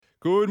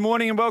Good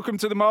morning and welcome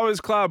to the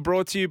Mowers Club,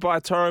 brought to you by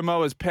Toro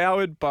Mowers,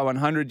 powered by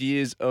 100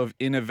 years of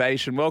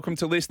innovation. Welcome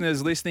to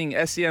listeners listening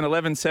SEN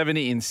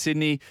 1170 in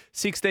Sydney,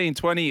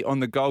 1620 on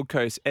the Gold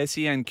Coast,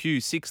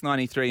 SENQ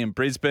 693 in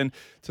Brisbane.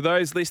 To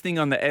those listening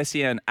on the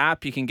SEN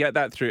app, you can get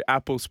that through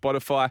Apple,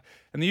 Spotify,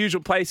 and the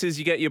usual places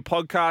you get your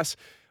podcasts.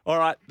 All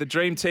right, the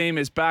Dream Team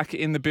is back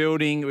in the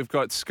building. We've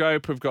got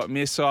Scope, we've got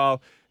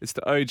Missile. It's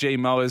the OG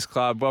Mowers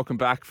Club. Welcome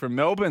back from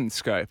Melbourne,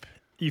 Scope.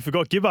 You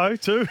forgot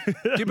Gibbo too.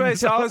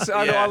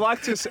 I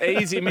like to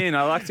ease him in.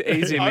 OG,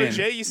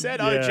 you said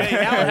OG.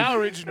 Yeah. How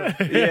original.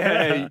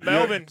 Yeah.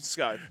 Melbourne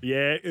Scope.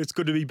 Yeah, it's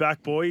good to be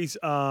back, boys.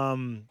 It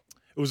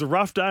was a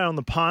rough day on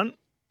the punt,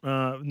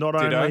 not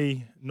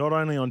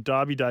only on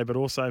Derby Day, but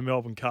also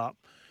Melbourne Cup.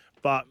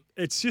 But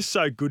it's just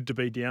so good to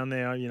be down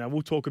there. You know,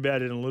 we'll talk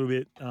about it in a little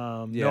bit.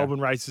 Melbourne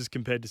races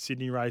compared to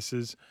Sydney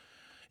races,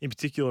 in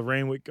particular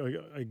Randwick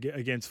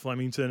against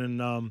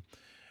Flemington, and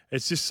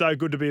it's just so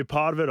good to be a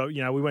part of it.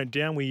 You know, we went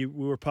down. We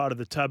were part of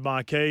the Tab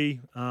Marquee.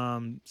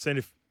 Seen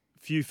a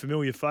few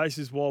familiar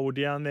faces while we're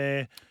down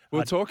there. We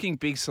were talking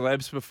big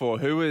celebs before.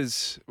 Who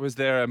was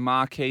there a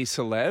marquee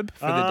celeb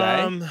for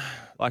the day?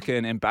 Like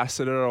an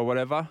ambassador or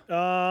whatever?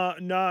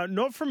 No,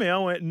 not from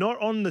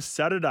not on the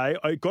Saturday.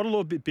 It got a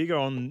little bit bigger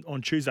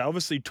on Tuesday.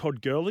 Obviously,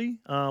 Todd Gurley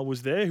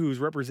was there, who was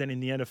representing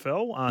the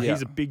NFL.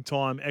 He's a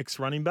big-time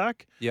ex-running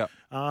back. Yeah.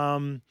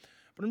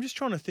 But I'm just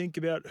trying to think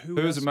about who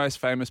was the most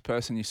famous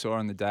person you saw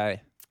on the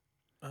day?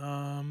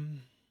 Braithen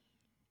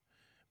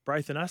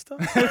Astor.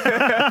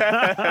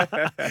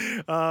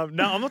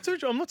 No, I'm not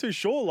too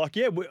sure. Like,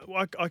 yeah,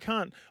 I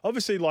can't.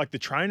 Obviously, like the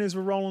trainers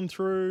were rolling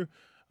through.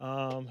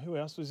 Who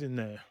else was in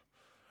there?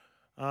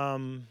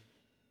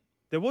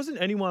 There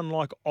wasn't anyone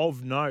like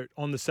of note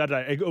on the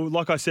Saturday.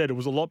 Like I said, it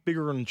was a lot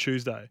bigger on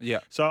Tuesday. Yeah.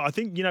 So I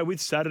think, you know,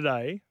 with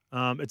Saturday,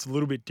 it's a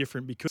little bit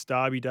different because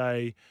Derby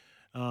Day,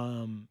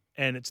 and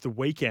it's the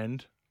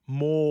weekend.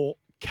 More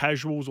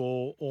casuals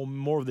or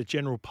more of the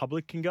general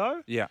public can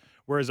go. Yeah.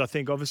 Whereas I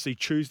think obviously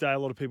Tuesday a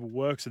lot of people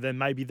work, so then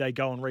maybe they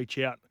go and reach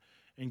out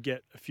and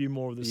get a few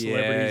more of the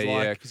celebrities.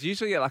 Yeah, because you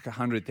usually get like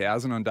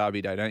 100,000 on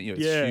Derby Day, don't you?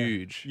 It's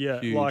huge.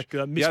 Yeah, huge. like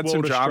Miss you had World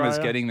some dramas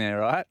Australia. getting there,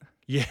 right?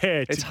 Yeah.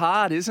 It's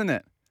hard, isn't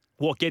it?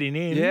 What, getting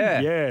in?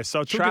 Yeah. Yeah.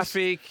 So it took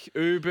traffic,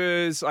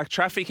 Ubers, like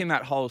traffic in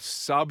that whole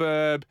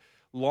suburb,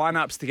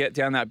 lineups to get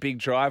down that big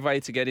driveway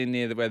to get in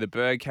near where the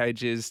bird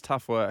cage is.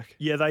 Tough work.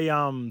 Yeah,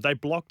 they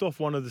blocked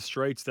off one of the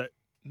streets that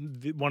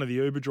one of the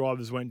Uber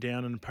drivers went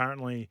down, and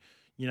apparently,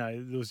 you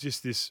know, there was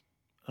just this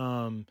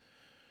like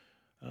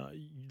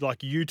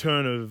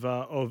U-turn of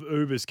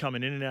Ubers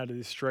coming in and out of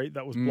this street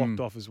that was blocked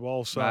off as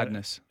well. So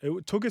madness.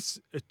 It took us.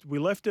 We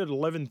left at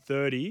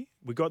 11:30.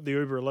 We got the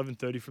Uber at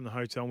 11:30 from the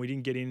hotel, and we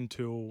didn't get in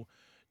until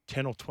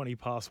 10 or 20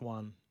 past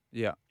 1.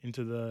 Yeah,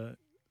 into the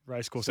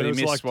race course. So and you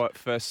it was missed what,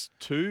 first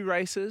two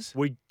races?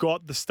 We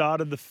got the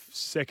start of the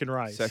second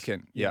race.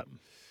 Second, yeah.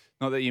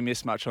 Not that you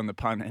missed much on the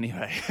punt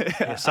anyway.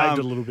 Yeah, saved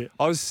it a little bit.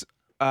 I was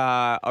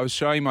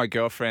showing my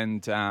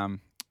girlfriend,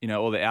 you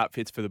know, all the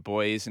outfits for the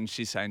boys, and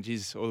she's saying,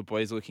 geez, all the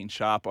boys are looking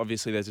sharp.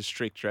 Obviously, there's a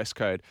strict dress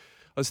code.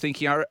 I was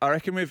thinking, I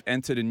reckon we've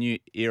entered a new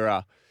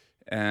era,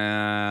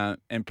 and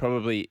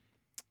probably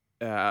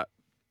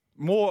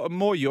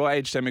more your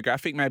age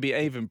demographic, maybe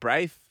even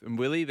Braith and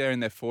Willie, they're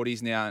in their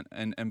 40s now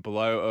and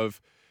below.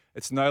 Of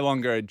it's no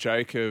longer a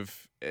joke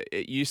of.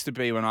 It used to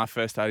be when I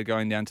first started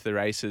going down to the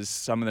races,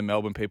 some of the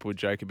Melbourne people would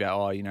joke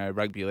about, you know,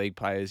 rugby league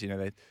players, you know,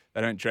 they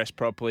don't dress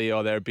properly,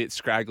 or they're a bit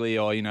scraggly,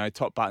 or, you know,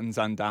 top buttons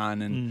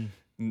undone and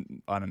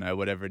I don't know,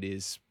 whatever it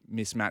is,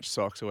 mismatched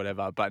socks or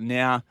whatever. But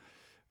now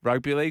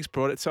rugby league's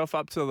brought itself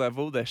up to the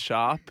level. They're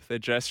sharp, they're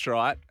dressed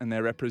right, and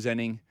they're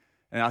representing.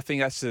 And I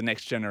think that's the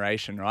next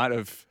generation, right,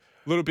 of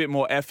a little bit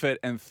more effort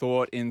and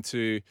thought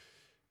into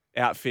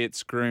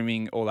outfits,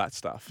 grooming, all that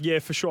stuff. Yeah,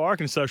 for sure. I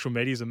reckon social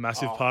media is a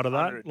massive part of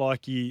that. 100.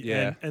 Like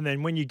and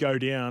then when you go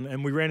down,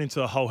 and we ran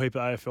into a whole heap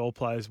of AFL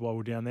players while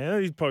we're down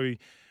there. He's probably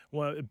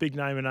a big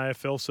name in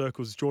AFL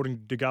circles,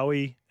 Jordan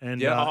DeGoey.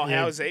 And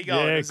how's he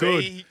going? Yeah,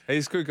 good.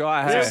 He's a good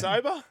guy. Is Hey? he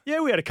sober?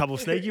 Yeah, we had a couple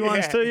of sneaky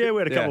ones too. Yeah, we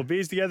had a couple Yeah. of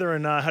beers together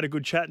and had a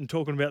good chat and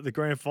talking about the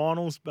grand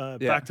finals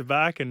back to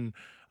back, and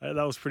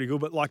that was pretty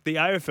good. But like the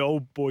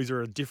AFL boys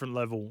are a different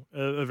level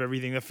of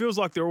everything. It feels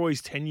like they're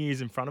always 10 years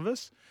in front of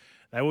us.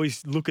 They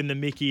always look in the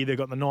Mickey. They've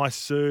got the nice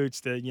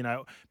suits. You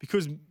know,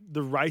 because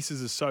the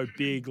races are so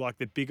big. Like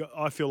they're bigger.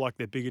 I feel like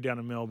they're bigger down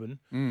in Melbourne.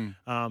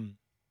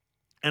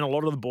 And a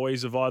lot of the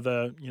boys have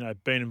either, you know,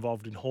 been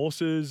involved in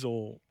horses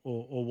or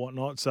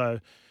whatnot.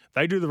 So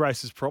they do the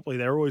races properly.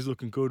 They're always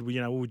looking good.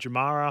 You know, with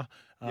Jamara,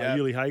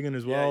 Yuli Hagan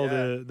as well,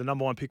 the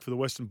number one pick for the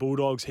Western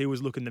Bulldogs. He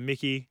was looking the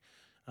Mickey.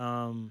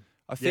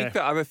 I think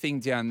the other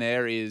thing down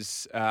there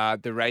is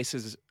the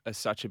races are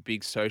such a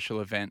big social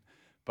event,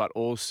 but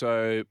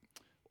also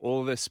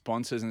all the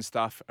sponsors and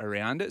stuff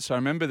around it. So I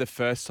remember the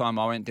first time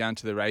I went down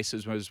to the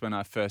races was when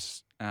I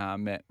first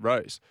met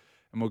Rose,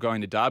 and we're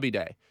going to Derby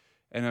Day.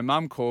 And her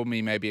mum called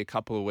me maybe a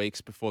couple of weeks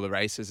before the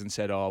races and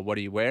said, "Oh, what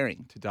are you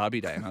wearing to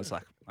Derby Day?" And I was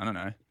like, "I don't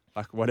know,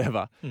 like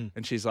whatever."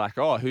 And she's like,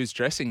 "Oh, who's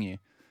dressing you?"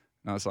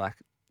 And I was like,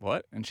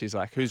 what? And she's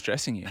like, who's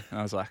dressing you? And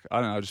I was like, I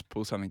don't know, I'll just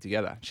pull something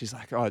together. She's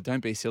like, oh,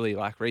 don't be silly.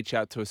 Like, reach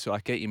out to us.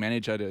 Like, get your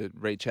manager to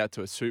reach out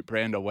to a suit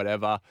brand or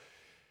whatever.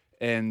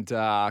 And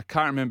I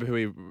can't remember who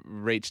he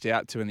reached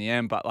out to in the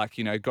end, but like,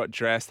 got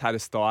dressed, had a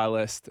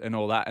stylist and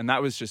all that. And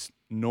that was just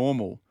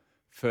normal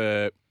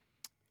for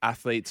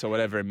athletes or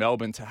whatever in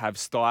Melbourne to have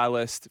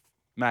stylists,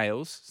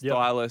 males,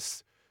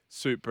 stylists,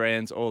 suit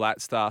brands, all that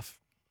stuff.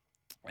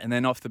 And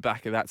then off the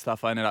back of that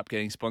stuff, I ended up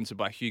getting sponsored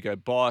by Hugo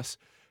Boss.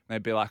 And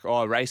they'd be like,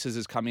 oh, Races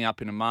is coming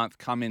up in a month.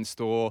 Come in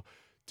store,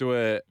 do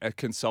a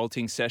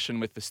consulting session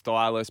with the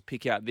stylist,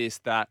 pick out this,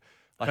 that.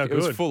 Like it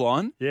was full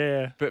on.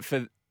 Yeah. But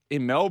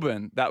in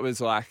Melbourne, that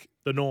was like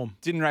the norm.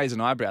 Didn't raise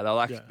an eyebrow. They're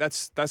like,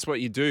 that's what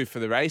you do for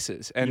the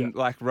races. And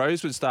like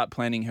Rose would start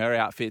planning her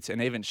outfits,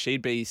 and even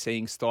she'd be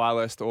seeing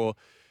stylist or,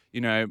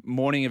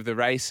 morning of the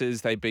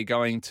races, they'd be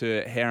going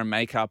to hair and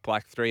makeup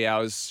like 3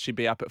 hours. She'd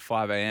be up at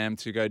 5 a.m.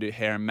 to go do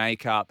hair and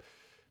makeup,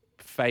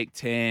 fake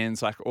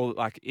tans,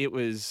 it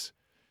was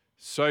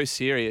so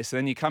serious. And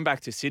then you come back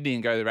to Sydney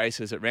and go to the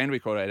races at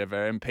Randwick or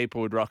whatever, and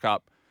people would rock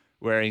up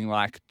wearing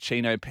like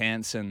chino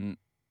pants and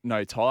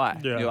no tie.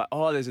 Yeah. You're like,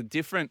 oh, there's a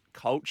different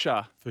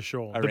culture for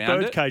sure. around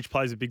the birdcage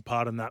plays a big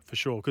part in that for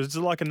sure, because it's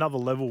like another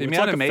level. The it's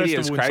amount like of media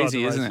is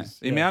crazy, isn't it?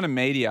 The Yeah. amount of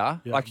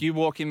media, like you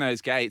walk in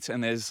those gates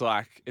and there's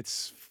like,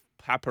 it's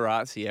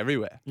paparazzi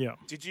everywhere. Yeah.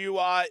 Did you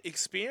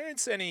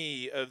experience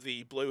any of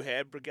the Blue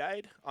Hair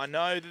Brigade? I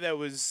know that there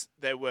was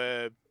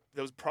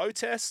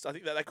protests. I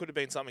think that could have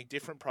been something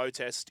different,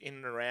 protest in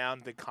and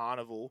around the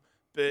carnival.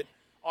 But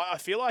I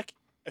feel like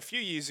a few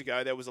years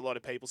ago there was a lot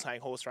of people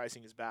saying horse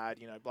racing is bad,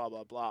 blah,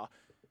 blah, blah.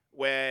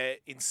 Where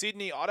in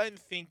Sydney, I don't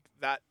think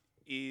that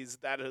is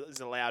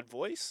a loud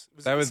voice.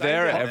 They were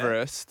there at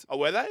Everest. Oh,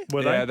 were they? They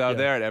were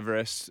there at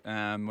Everest.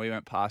 We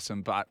went past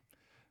them, but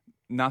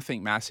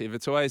nothing massive.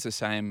 It's always the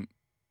same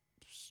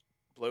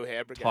Blue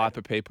Hair Brigade type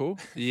of people.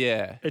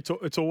 Yeah.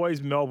 It's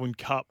always Melbourne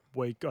Cup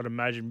week, I'd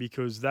imagine,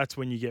 because that's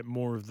when you get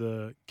more of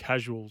the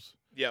casuals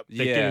that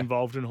get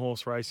involved in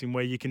horse racing,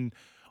 where you can,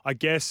 I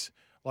guess,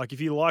 like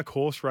if you like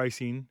horse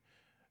racing,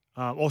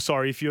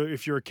 if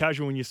you're a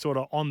casual and you're sort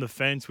of on the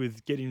fence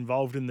with getting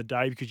involved in the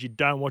day because you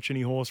don't watch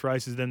any horse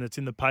races, then it's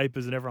in the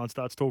papers and everyone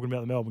starts talking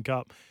about the Melbourne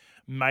Cup,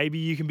 maybe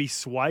you can be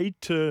swayed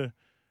to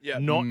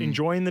not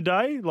enjoying the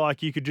day.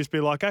 Like you could just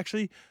be like,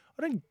 actually,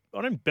 I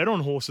don't bet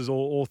on horses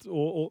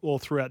all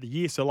throughout the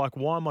year. So like,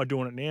 why am I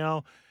doing it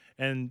now?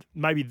 And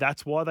maybe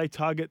that's why they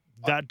target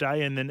that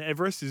day. And then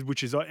Everest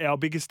which is our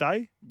biggest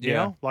day.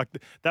 Like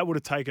that would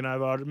have taken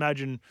over. I'd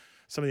imagine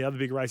some of the other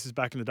big races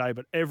back in the day,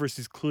 but Everest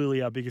is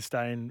clearly our biggest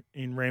day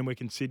in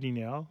Randwick and Sydney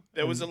now.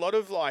 There was a lot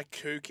of like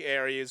kook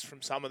areas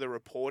from some of the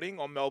reporting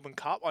on Melbourne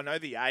Cup. I know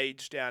The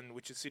Age down,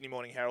 which is Sydney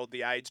Morning Herald,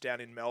 The Age down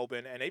in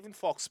Melbourne, and even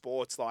Fox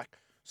Sports, like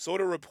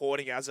sort of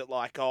reporting as it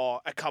like,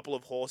 a couple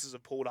of horses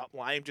have pulled up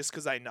lame just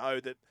because they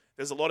know that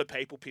there's a lot of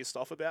people pissed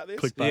off about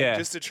this. Clickbait.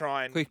 Just to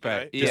try and,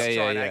 try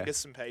and anger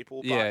some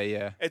people. But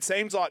yeah. It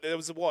seems like there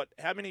was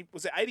how many,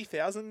 was it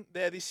 80,000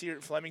 there this year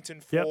at Flemington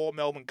for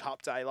Melbourne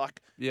Cup Day? Like,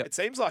 it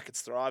seems like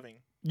it's thriving.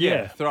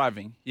 Yeah,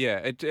 thriving.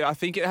 Yeah, I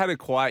think it had a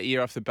quiet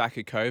year off the back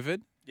of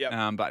COVID.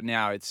 Yeah. But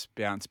now it's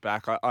bounced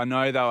back. I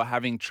know they were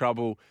having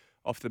trouble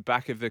off the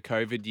back of the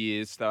COVID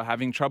years. They were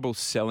having trouble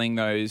selling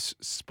those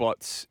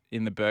spots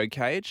in the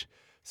birdcage.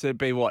 So it'd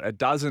be a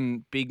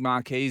dozen big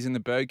marquees in the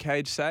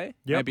birdcage, say,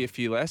 maybe a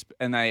few less,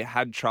 and they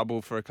had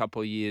trouble for a couple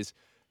of years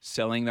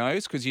selling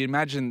those, because you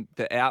imagine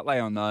the outlay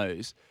on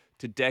those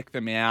to deck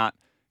them out,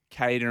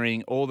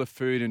 catering, all the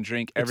food and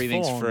drink,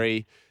 everything's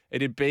free.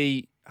 It'd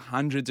be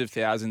hundreds of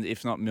thousands,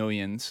 if not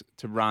millions,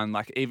 to run.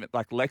 Like even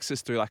like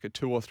Lexus do like a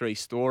 2 or 3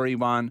 story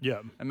one.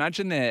 Yeah.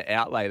 Imagine their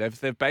outlay.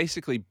 They've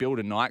basically built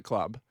a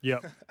nightclub.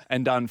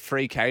 And done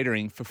free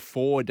catering for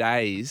 4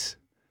 days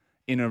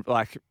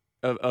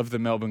of the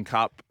Melbourne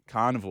Cup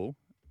Carnival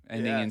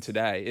ending in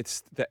today.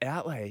 It's the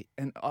outlay.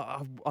 And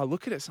I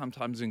look at it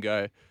sometimes and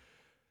go,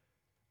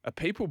 are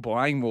people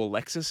buying more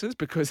Lexuses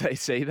because they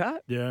see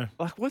that? Yeah.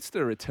 Like, what's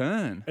the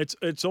return?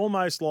 It's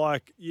almost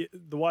like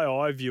the way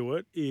I view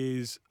it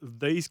is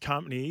these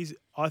companies,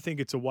 I think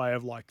it's a way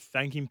of like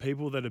thanking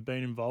people that have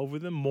been involved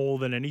with them more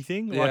than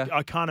anything. Yeah. Like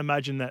I can't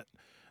imagine that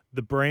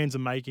the brands are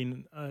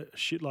making a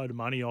shitload of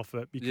money off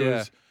it,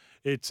 because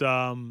it's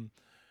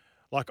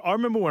like I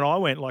remember when I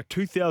went, like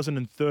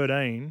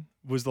 2013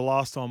 was the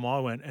last time I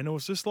went, and it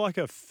was just like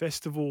a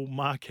festival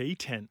marquee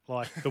tent,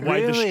 like the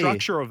way the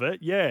structure of it.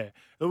 Yeah,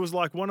 it was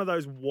like one of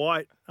those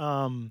white.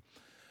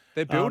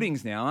 They're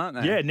buildings now,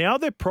 aren't they? Yeah, now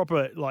they're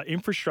proper like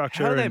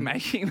infrastructure. How are they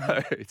making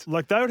those?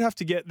 Like they would have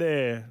to get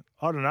there.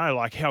 I don't know,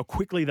 like how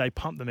quickly they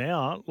pump them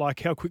out,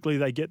 like how quickly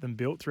they get them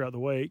built throughout the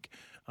week.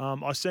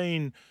 I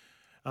seen,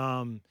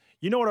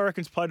 you know what I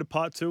reckon's played a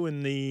part too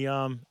in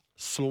the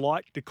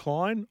slight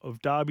decline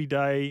of Derby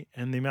Day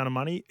and the amount of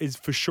money is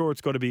for sure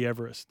it's got to be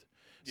Everest.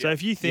 So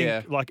if you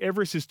think like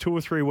Everest is 2 or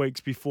 3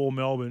 weeks before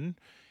Melbourne,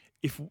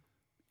 if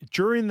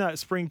during that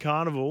spring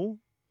carnival,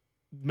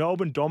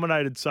 Melbourne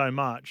dominated so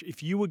much,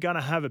 if you were going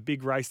to have a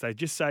big race day,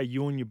 just say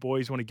you and your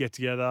boys want to get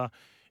together,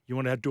 you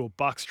want to do a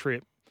bucks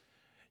trip,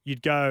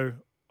 you'd go,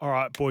 all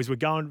right, boys, we're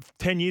going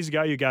 10 years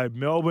ago, you go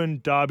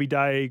Melbourne, Derby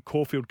Day,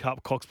 Caulfield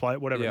Cup, Cox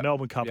Plate, whatever, Yep.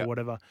 Melbourne Cup Yep. or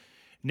whatever.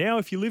 Now,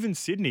 if you live in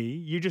Sydney,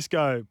 you just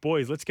go,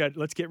 boys, let's get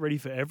ready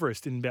for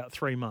Everest in about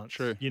 3 months.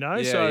 True. You know,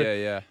 Yeah, so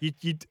yeah.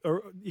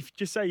 or if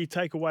just say you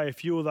take away a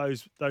few of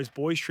those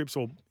boys trips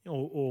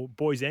or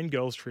boys and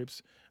girls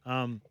trips,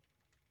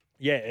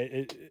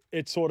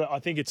 it's sort of, I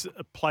think it's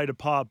played a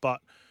part.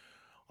 But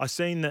I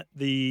seen that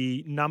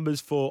the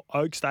numbers for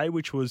Oaks Day,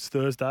 which was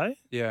Thursday,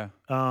 Yeah.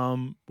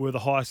 were the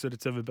highest that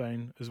it's ever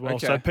been as well.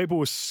 Okay. So people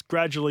were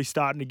gradually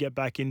starting to get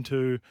back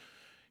into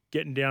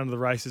getting down to the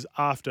races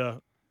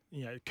after,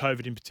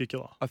 COVID in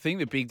particular. I think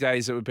the big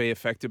days that would be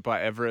affected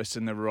by Everest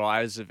and the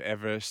rise of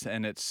Everest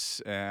and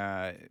its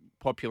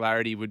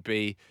popularity would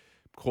be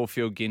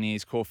Caulfield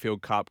Guineas,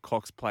 Caulfield Cup,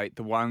 Cox Plate,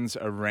 the ones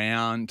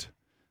around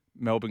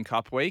Melbourne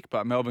Cup Week.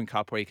 But Melbourne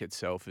Cup Week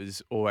itself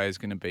is always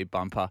going to be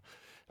bumper.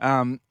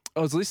 I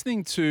was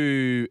listening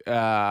to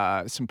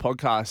some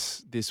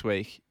podcasts this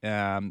week.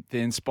 The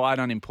Inspired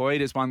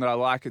Unemployed is one that I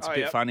like. It's a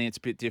bit funny. It's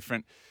a bit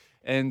different.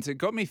 And it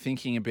got me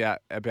thinking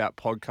about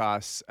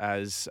podcasts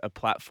as a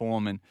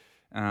platform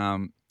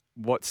and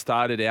what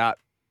started out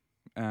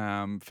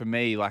for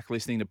me, like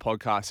listening to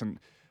podcasts. And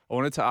I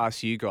wanted to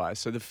ask you guys.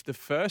 So the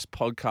first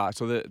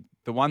podcast, or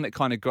the one that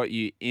kind of got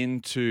you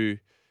into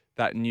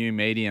that new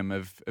medium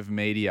of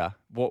media,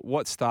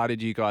 what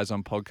started you guys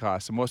on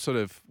podcasts, and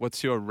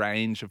what's your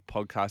range of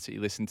podcasts that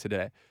you listen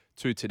to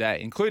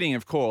today, including,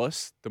 of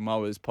course, the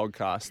Mowers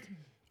podcast.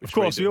 Of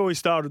course, we always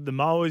started the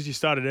Mowers. You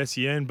started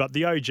SEN, but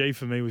the OG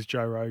for me was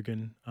Joe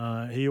Rogan.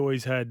 He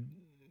always had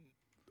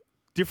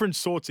different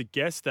sorts of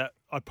guests that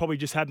I probably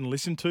just hadn't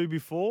listened to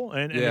before,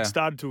 and it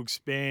started to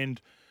expand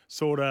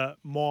sort of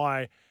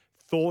my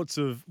thoughts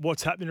of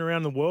what's happening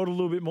around the world a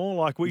little bit more.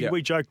 Like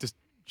we joked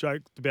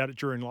about it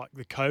during like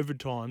the COVID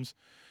times,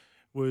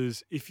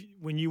 was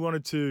when you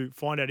wanted to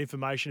find out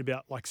information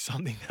about like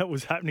something that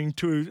was happening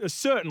to a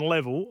certain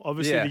level,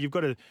 obviously that you've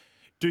got to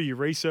do your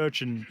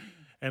research and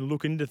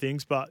look into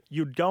things, but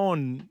you'd go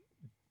on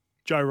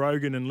Joe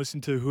Rogan and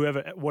listen to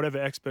whatever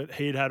expert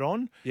he had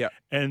on. Yeah.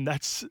 And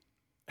that's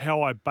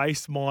how I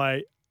based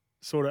my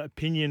sort of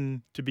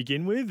opinion to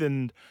begin with.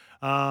 And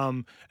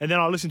then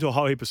I listened to a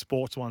whole heap of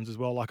sports ones as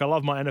well. Like I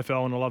love my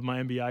NFL and I love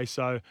my NBA.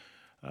 So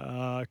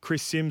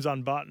Chris Sims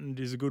Unbuttoned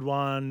is a good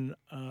one.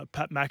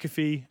 Pat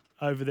McAfee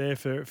over there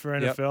for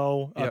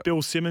NFL.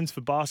 Bill Simmons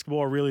for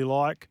basketball I really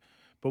like.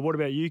 But what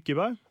about you,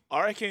 Gibbo?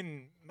 I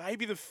reckon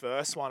maybe the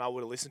first one I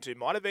would have listened to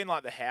might have been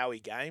like the Howie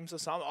Games or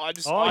something. I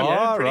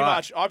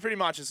pretty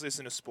much just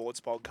listen to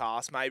sports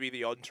podcasts, maybe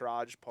the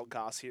Entourage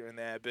podcast here and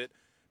there. But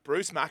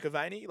Bruce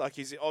McAvaney, like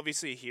he's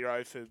obviously a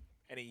hero for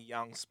any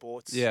young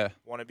sports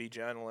wannabe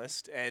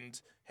journalist, and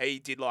he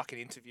did like an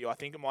interview. I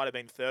think it might have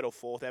been third or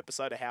fourth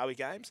episode of Howie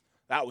Games.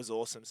 That was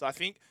awesome. So I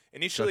think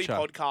initially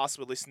podcasts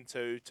were listened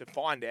to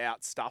find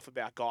out stuff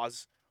about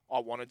guys I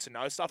wanted to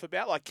know stuff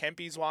about. Like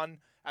Kempy's one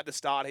at the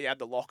start, he had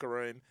the locker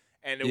room,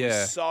 and it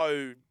was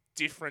so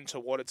different to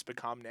what it's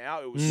become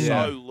now. It was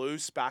so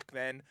loose back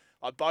then.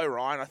 Like Bo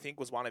Ryan, I think,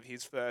 was one of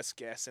his first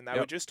guests, and they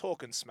were just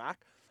talking smack.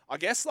 I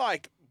guess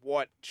like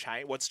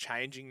what's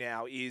changing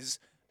now is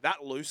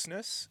that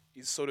looseness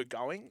is sort of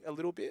going a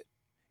little bit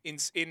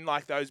in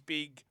like those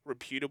big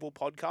reputable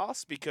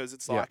podcasts, because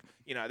it's like,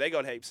 they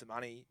got heaps of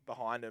money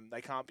behind them.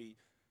 They can't be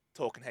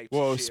talking heaps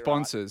of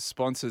shit.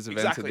 Sponsors have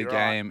entered the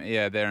game.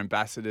 Yeah, they're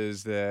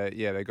ambassadors.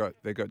 They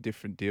got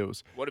different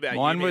deals. What about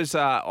mine? You, was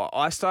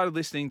I started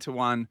listening to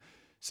one,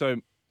 so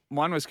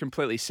mine was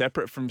completely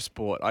separate from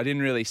sport. I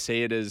didn't really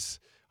see it as,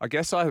 I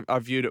guess I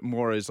viewed it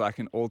more as like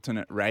an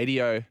alternate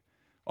radio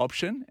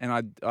option,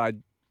 and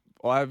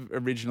I've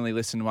originally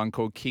listened to one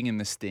called King and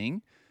the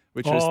Sting,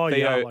 which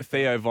was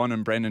Theo Von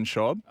and Brendan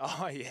Schaub.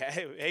 Oh yeah,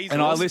 he's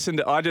and awesome. I listened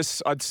to,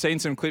 I'd seen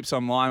some clips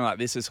online like,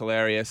 this is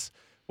hilarious.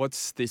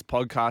 What's this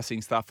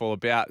podcasting stuff all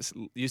about?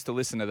 Used to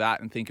listen to that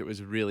and think it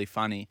was really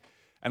funny.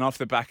 And off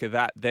the back of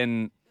that,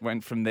 then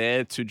went from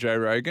there to Joe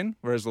Rogan,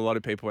 whereas a lot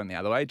of people went the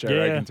other way, Joe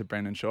Rogan to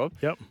Brendan Schaub.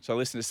 Yep. So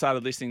I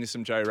started listening to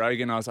some Joe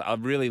Rogan. I was like, I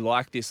really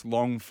like this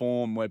long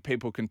form where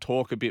people can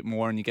talk a bit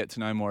more and you get to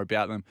know more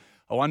about them.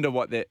 I wonder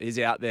what there is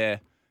out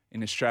there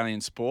in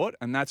Australian sport.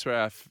 And that's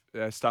where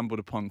I stumbled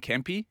upon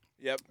Kempy.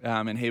 Yep.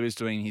 And he was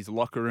doing his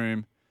locker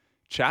room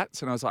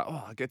chats. And I was like,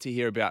 I get to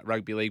hear about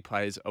rugby league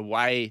players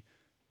away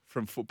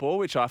from football,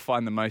 which I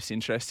find the most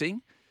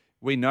interesting.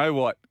 We know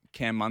what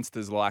Cam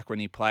Munster's like when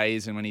he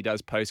plays and when he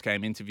does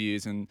post-game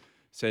interviews and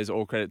says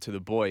all credit to the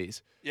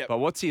boys. Yep. But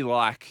what's he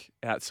like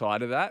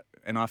outside of that?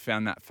 And I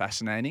found that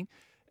fascinating.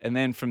 And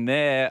then from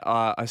there,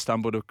 I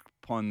stumbled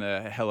upon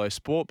the Hello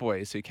Sport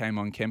Boys who came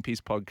on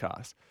Kempy's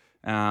podcast.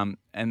 And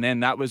then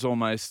that was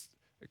almost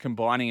a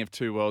combining of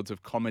two worlds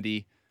of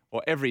comedy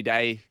or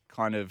everyday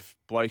kind of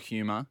bloke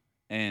humour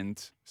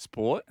and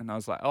sport. And I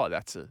was like,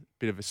 that's a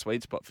bit of a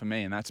sweet spot for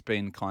me. And that's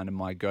been kind of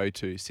my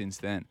go-to since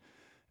then.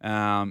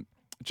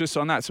 Just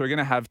on that, so we're going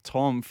to have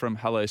Tom from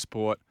Hello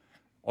Sport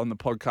on the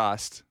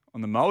podcast,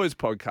 on the Mowers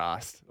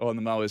podcast, or on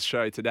the Mowers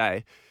show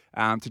today,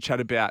 to chat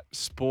about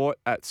sport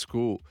at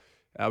school.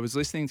 I was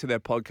listening to their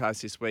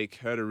podcast this week,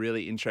 heard a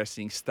really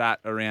interesting stat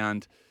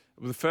around,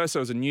 well, first there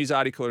was a news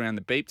article around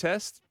the beep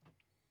test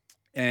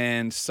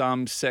and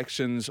some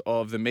sections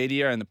of the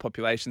media and the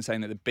population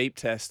saying that the beep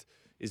test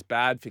is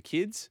bad for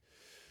kids.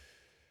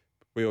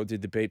 We all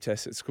did the beep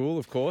test at school,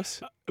 of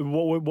course.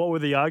 What were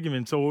the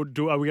arguments, or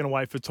are we going to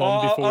wait for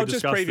Tom before I'll we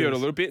discuss just preview this? it a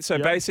little bit. So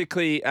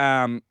basically,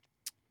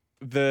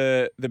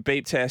 the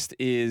beep test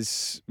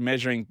is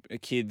measuring a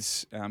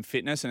kid's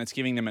fitness, and it's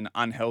giving them an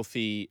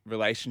unhealthy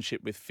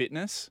relationship with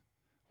fitness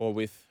or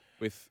with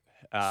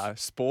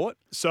sport.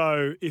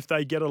 So if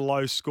they get a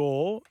low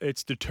score,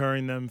 it's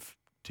deterring them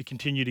to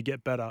continue to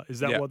get better. Is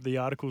that what the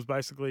article's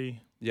basically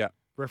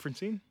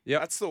referencing? Yeah,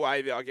 that's the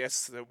way that I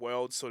guess the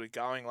world's sort of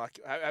going. Like,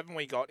 haven't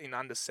we got in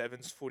under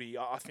sevens footy?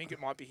 I think it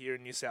might be here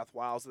in New South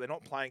Wales. They're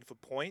not playing for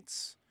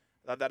points.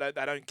 They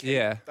don't keep.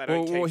 Yeah. They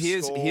don't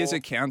keep Here's a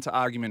counter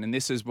argument, and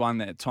this is one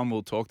that Tom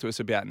will talk to us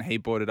about, and he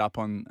brought it up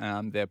on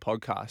their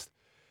podcast.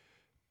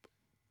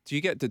 Do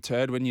you get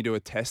deterred when you do a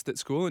test at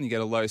school and you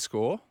get a low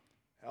score?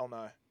 Hell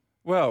no.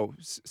 Well,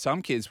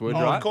 some kids would,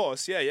 Oh, right? of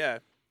course, yeah.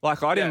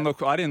 Like I didn't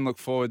look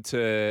forward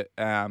to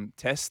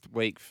test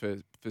week for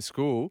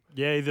school.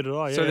 Yeah, either did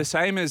I. Yeah. So the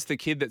same as the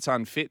kid that's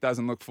unfit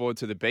doesn't look forward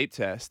to the beep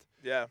test.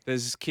 Yeah.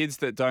 There's kids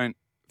that don't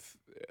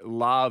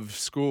love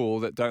school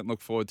that don't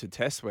look forward to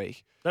test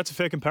week. That's a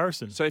fair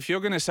comparison. So if you're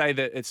going to say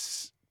that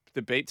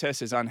the beep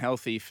test is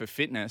unhealthy for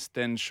fitness,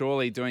 then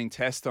surely doing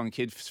tests on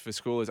kids for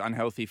school is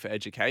unhealthy for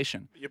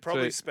education. You're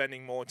probably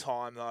spending more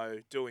time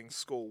though doing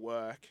school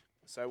work.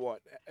 So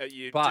what?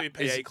 You But do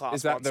PE class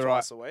is that once, the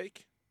twice a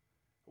week?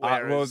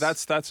 Well,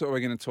 that's what we're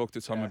going to talk to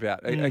Tom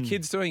about. Are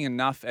kids doing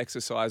enough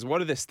exercise?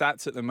 What are the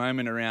stats at the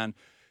moment around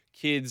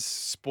kids'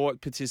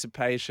 sport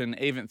participation,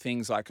 even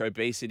things like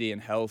obesity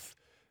and health,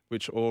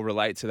 which all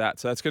relate to that?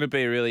 So that's going to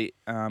be a really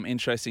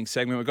interesting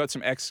segment. We've got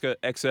some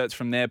excerpts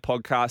from their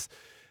podcast.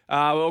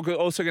 We're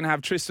also going to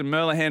have Tristan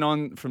Merlehan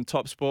on from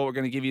Top Sport. We're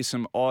going to give you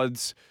some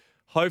odds,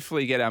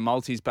 hopefully get our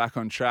multis back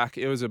on track.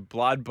 It was a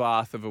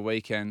bloodbath of a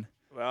weekend.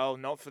 Well,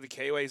 not for the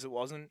Kiwis, it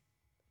wasn't.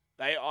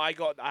 I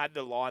had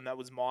the line. That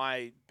was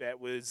my bet.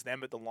 Was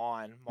them at the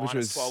line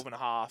minus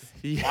 12.5.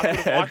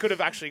 Yeah. I could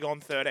have actually gone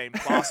 13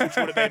 plus, which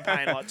would have been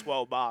paying like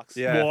 $12.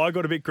 Yeah. Well, I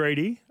got a bit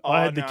greedy.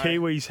 I had the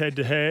Kiwis head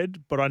to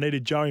head, but I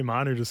needed Joey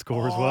Manu to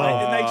score as well.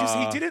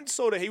 And he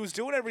didn't he was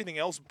doing everything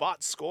else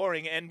but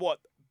scoring. And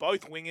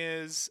both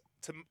wingers,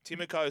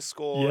 Timoko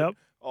scored. Yep.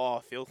 Oh,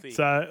 filthy.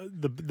 So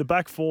the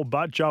back four,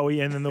 but Joey,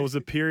 and then there was a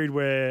period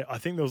where I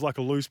think there was like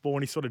a loose ball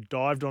and he sort of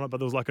dived on it, but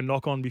there was like a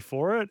knock on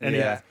before it, and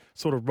he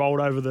sort of rolled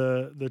over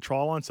the try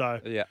line.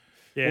 So yeah,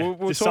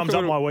 we'll just sums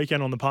up my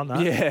weekend on the punt. That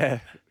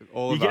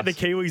you get the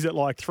Kiwis at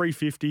like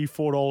 $3.50,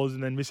 $4,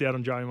 and then miss out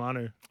on Joey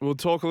Manu. We'll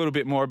talk a little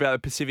bit more about the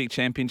Pacific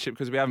Championship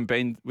because we haven't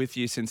been with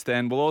you since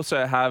then. We'll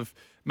also have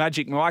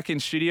Magic Mike in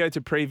studio to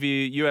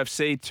preview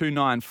UFC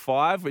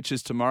 295, which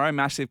is tomorrow.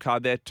 Massive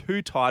card there,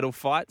 2 title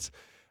fights.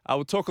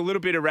 We'll talk a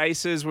little bit of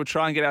races. We'll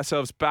try and get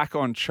ourselves back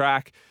on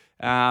track.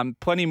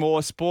 Plenty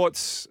more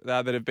sports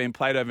that have been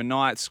played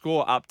overnight,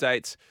 score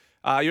updates.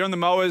 You're on the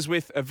Mowers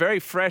with a very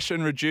fresh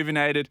and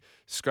rejuvenated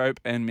Scope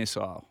and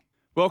Missile.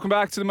 Welcome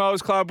back to the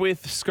Mowers Club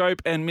with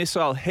Scope and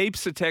Missile.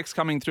 Heaps of texts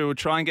coming through. We'll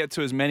try and get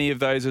to as many of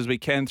those as we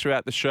can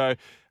throughout the show.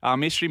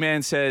 Mystery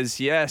Man says,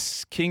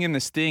 yes, King and the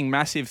Sting.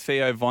 Massive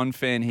Theo Von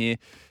fan here.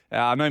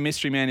 I know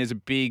Mystery Man is a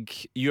big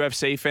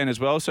UFC fan as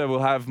well, so we'll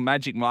have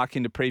Magic Mike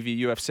in to preview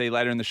UFC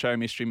later in the show,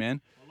 Mystery Man.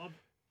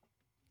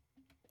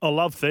 I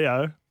love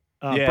Theo.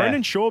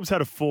 Brendan Schaub's had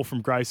a fall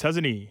from grace,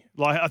 hasn't he?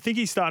 Like, I think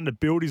he's starting to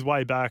build his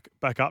way back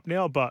up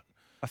now, but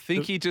I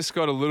think he just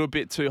got a little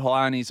bit too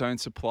high on his own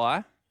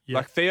supply. Yeah.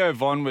 Like Theo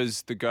Von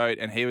was the GOAT,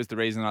 and he was the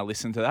reason I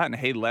listened to that, and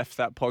he left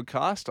that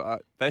podcast.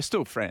 They're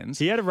still friends.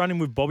 He had a run-in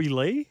with Bobby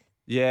Lee.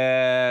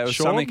 Yeah, it was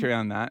something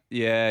around that.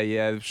 Yeah.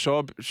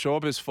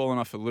 Schaub has fallen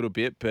off a little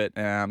bit, but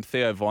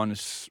Theo Von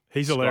is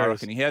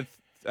hilarious. He had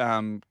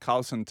Tucker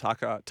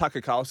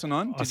Carlson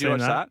on. Did you watch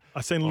that?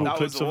 I seen little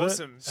clips of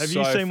awesome. it. Have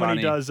you seen when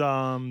he does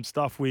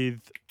stuff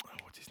with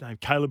what's his name,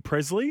 Caleb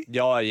Presley?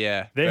 Oh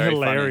yeah, they're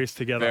hilarious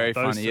together. Very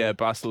funny. Yeah,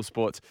 Barstool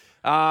Sports.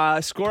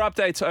 Score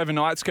updates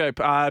overnight,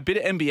 Scope. A bit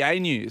of NBA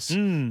news,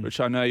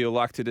 which I know you'll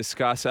like to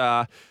discuss.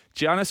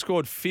 Giannis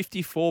scored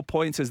 54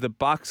 points as the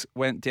Bucks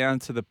went down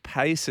to the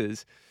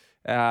Pacers.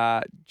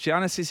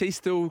 Giannis, is he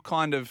still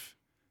kind of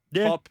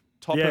top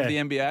of the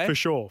NBA?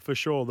 For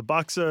sure. The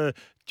Bucks are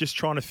just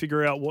trying to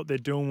figure out what they're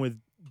doing with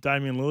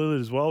Damian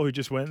Lillard as well, who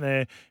just went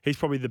there. He's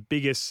probably the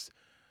biggest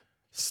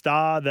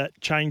star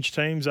that changed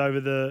teams over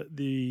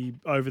the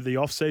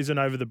offseason,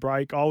 over the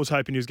break. I was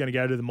hoping he was going to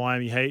go to the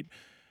Miami Heat,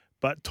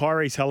 but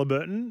Tyrese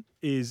Halliburton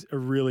is a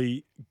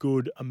really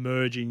good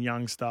emerging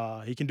young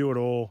star. He can do it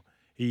all.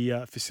 He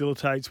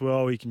facilitates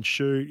well. He can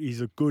shoot.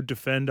 He's a good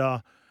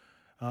defender.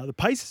 The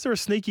Pacers are a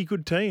sneaky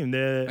good team.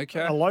 They're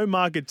a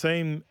low-market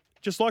team,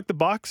 just like the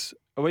Bucks.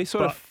 Are we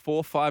sort of 4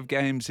 or 5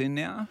 games in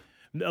now?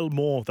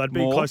 More. They'd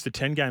be close to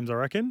 10 games, I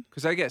reckon.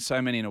 Because they get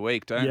so many in a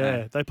week, don't they?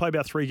 Yeah, they play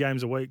about 3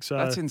 games a week. So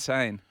that's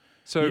insane.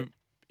 So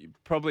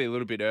probably a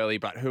little bit early,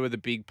 but who are the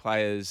big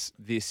players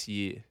this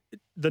year?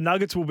 the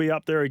Nuggets will be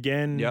up there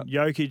again. Yep.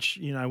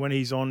 Jokic, when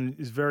he's on,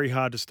 is very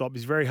hard to stop.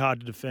 He's very hard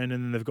to defend,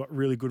 and then they've got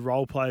really good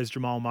role players: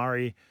 Jamal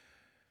Murray,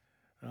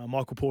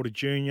 Michael Porter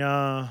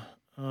Jr.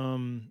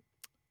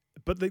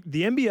 But the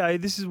NBA,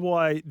 this is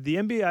why the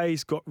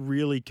NBA's got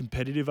really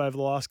competitive over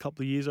the last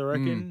couple of years, I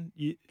reckon.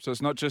 So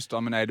it's not just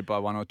dominated by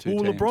one or two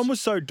teams. LeBron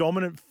was so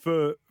dominant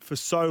for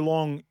so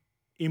long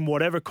in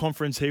whatever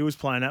conference he was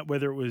playing at,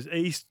 whether it was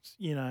East,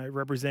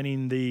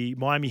 representing the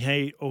Miami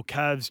Heat, or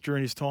Cavs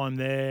during his time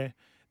there,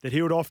 that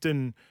he would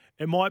often,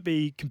 it might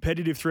be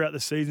competitive throughout the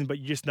season, but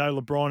you just know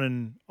LeBron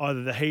and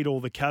either the Heat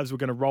or the Cavs were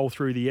going to roll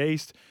through the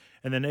East.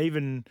 And then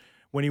even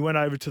when he went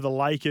over to the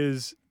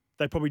Lakers,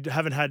 they probably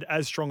haven't had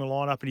as strong a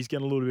lineup, and he's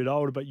getting a little bit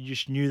older, but you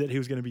just knew that he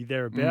was going to be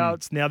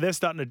thereabouts. Now they're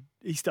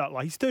he's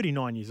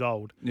 39 years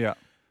old. Yeah.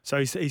 So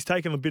he's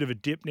taken a bit of a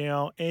dip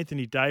now.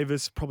 Anthony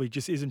Davis probably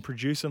just isn't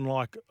producing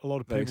like a lot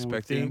of people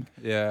would think.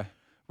 Yeah.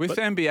 With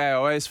the NBA, I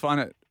always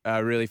find it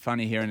really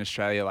funny here in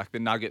Australia, like the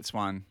Nuggets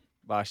won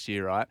last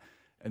year, right?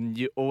 And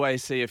you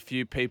always see a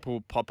few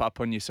people pop up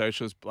on your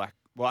socials, like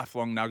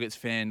lifelong Nuggets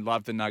fan,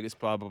 love the Nuggets,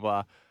 blah, blah,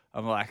 blah.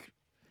 I'm like,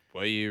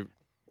 were you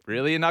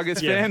really a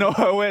Nuggets fan,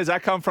 or where does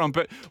that come from?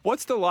 But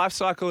what's the life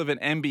cycle of an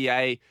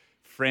NBA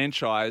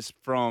franchise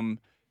from,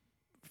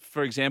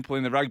 for example,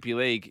 in the rugby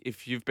league?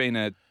 If you've been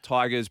a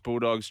Tigers,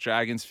 Bulldogs,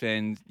 Dragons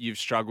fan, you've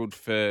struggled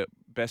for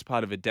best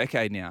part of a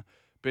decade now.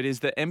 But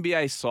is the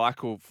NBA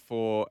cycle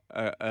for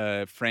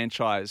a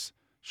franchise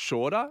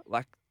shorter?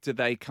 Like, do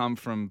they come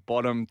from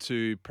bottom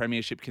to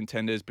premiership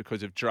contenders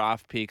because of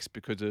draft picks,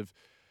 because of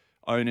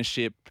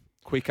ownership,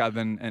 quicker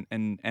than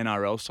an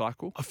NRL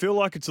cycle? I feel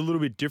like it's a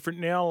little bit different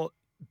now.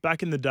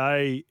 Back in the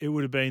day, it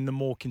would have been the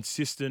more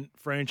consistent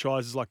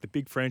franchises, like the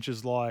big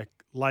franchises like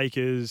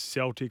Lakers,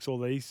 Celtics, all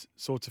these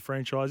sorts of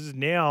franchises.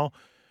 Now,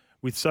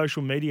 with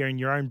social media and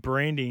your own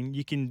branding,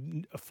 you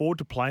can afford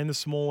to play in the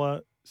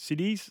smaller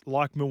cities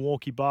like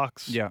Milwaukee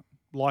Bucks,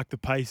 like the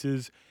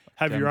Pacers,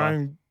 have Denver.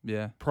 Your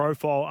own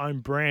profile, own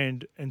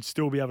brand, and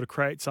still be able to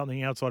create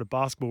something outside of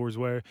basketball. Whereas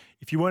where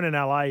if you weren't in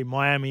LA,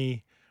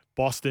 Miami,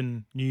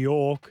 Boston, New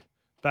York,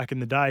 back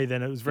in the day,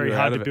 then it was very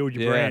hard to build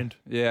your brand.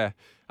 Yeah.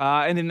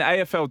 And in the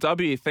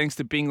AFLW, thanks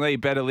to Bing Lee,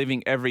 better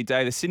living every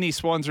day, the Sydney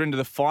Swans are into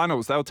the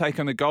finals. They'll take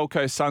on the Gold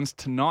Coast Suns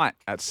tonight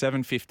at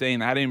 7:15.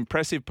 They had an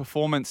impressive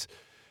performance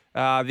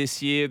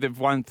this year. They've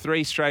won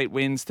 3 straight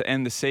wins to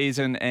end the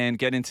season and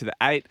get into the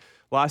 8.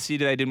 Last year,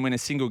 they didn't win a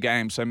single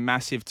game, so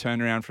massive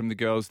turnaround from the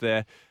girls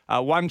there.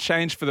 One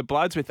change for the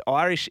Bloods with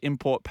Irish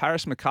import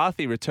Paris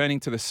McCarthy returning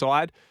to the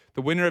side.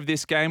 The winner of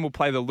this game will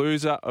play the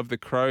loser of the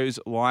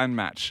Crows-Lion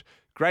match.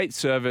 Great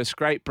service,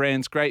 great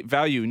brands, great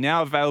value.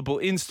 Now available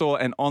in-store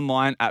and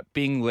online at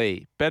Bing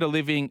Lee. Better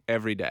living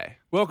every day.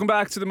 Welcome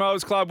back to the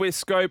Mowers Club with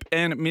Scope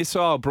and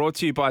Missile, brought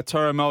to you by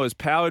Toro Mowers,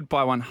 powered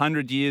by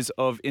 100 years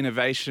of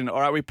innovation. All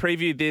right, we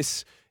previewed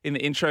this in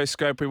the intro,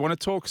 Scope. We want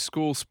to talk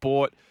school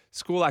sport,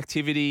 school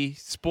activity,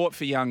 sport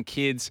for young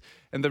kids.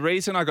 And the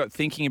reason I got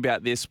thinking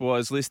about this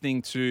was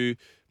listening to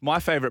my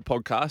favourite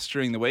podcast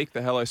during the week,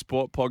 the Hello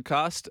Sport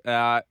podcast.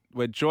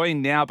 We're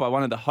joined now by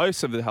one of the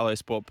hosts of the Hello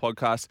Sport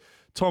podcast,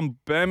 Tom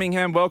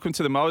Birmingham. Welcome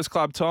to the Mowers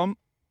Club, Tom.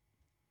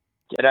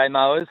 G'day,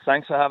 Mowers.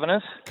 Thanks for having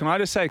us. Can I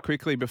just say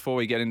quickly before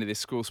we get into this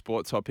school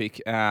sport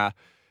topic, I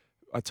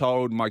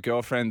told my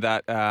girlfriend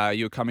that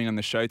you were coming on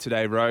the show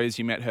today, Rose.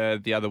 You met her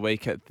the other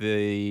week at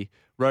the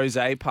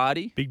Rosé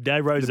party. Big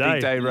Day Rosé. The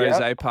Big Day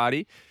Rosé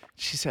party.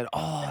 She said,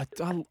 "Oh,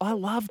 I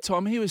love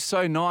Tom. He was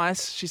so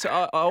nice." She said,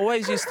 "I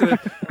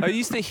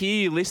used to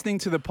hear you listening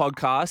to the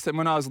podcast, and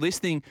when I was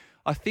listening,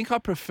 I think I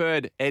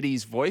preferred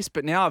Eddie's voice,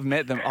 but now I've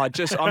met them.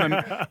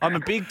 I'm a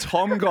big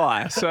Tom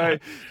guy." So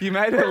you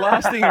made a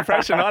lasting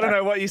impression. I don't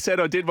know what you said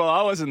or did while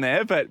I wasn't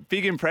there, but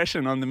big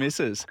impression on the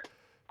missus.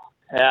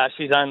 Yeah,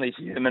 she's only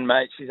human,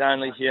 mate. She's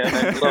only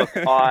human. Look,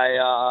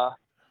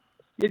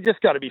 you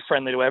just got to be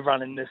friendly to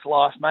everyone in this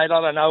life, mate.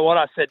 I don't know what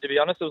I said, to be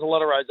honest. There was a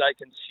lot of rosé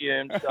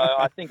consumed, so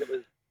I think it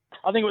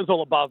was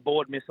all above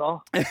board,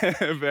 Missile.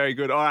 Very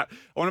good. All right,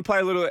 I want to play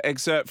a little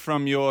excerpt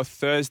from your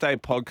Thursday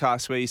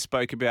podcast where you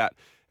spoke about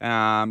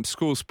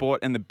school sport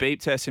and the beep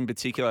test in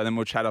particular, then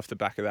we'll chat off the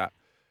back of that.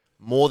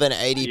 More than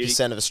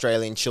 80% of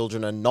Australian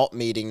children are not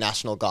meeting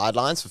national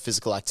guidelines for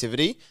physical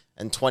activity,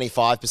 and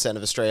 25%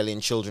 of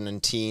Australian children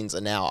and teens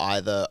are now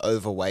either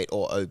overweight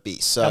or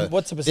obese. So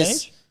what's the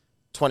percentage?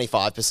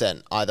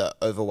 25% either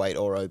overweight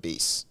or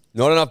obese.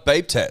 Not enough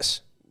beep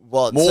tests.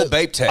 Well, more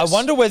beep tests. I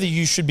wonder whether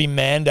you should be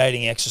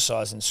mandating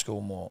exercise in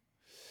school more.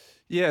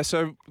 Yeah,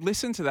 so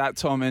listen to that,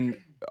 Tom, and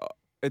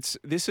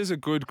this is a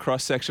good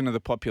cross-section of the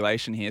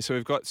population here. So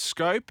we've got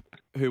Scope,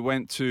 who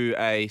went to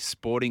a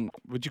sporting,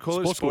 would you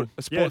call it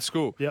a sports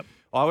school? Yep.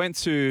 I went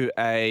to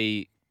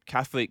a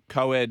Catholic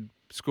co-ed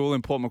school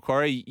in Port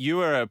Macquarie. You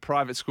were a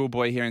private school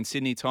boy here in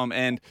Sydney, Tom,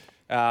 and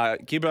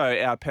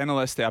Gibbo, our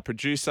panellist, our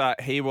producer,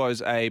 he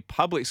was a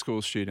public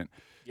school student.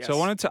 Yes. So I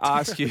wanted to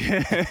ask you...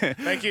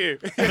 Thank you.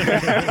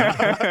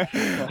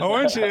 I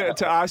wanted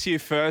to ask you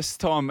first,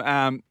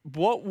 Tom,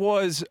 what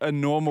was a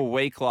normal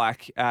week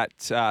like at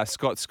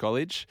Scott's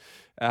College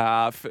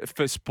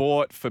for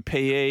sport, for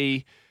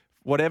PE,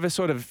 whatever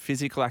sort of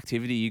physical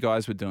activity you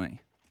guys were doing?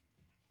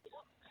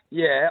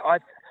 Yeah,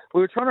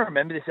 we were trying to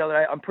remember this the other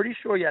day. I'm pretty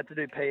sure you had to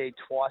do PE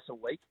twice a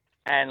week,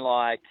 and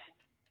like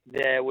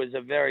there was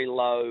a very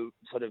low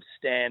sort of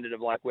standard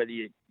of like whether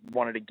you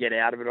wanted to get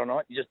out of it or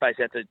not. You just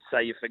basically had to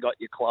say you forgot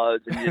your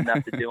clothes and you didn't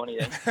have to do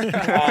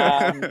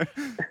anything.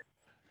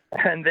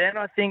 And then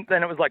I think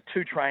then it was like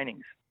 2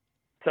 trainings.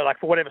 So like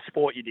for whatever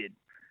sport you did,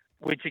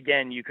 which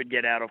again you could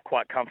get out of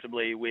quite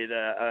comfortably with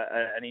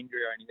an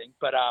injury or anything.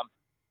 But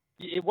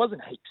it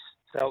wasn't heaps.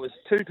 So it was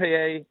 2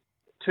 PE,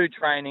 2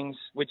 trainings,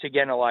 which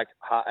again are like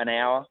an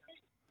hour,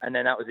 and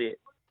then that was it.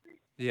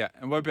 Yeah.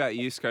 And what about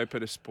you, Scope,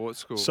 at a sports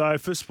school? So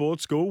for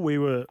sports school, we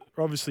were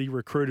obviously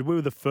recruited. We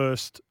were the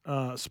first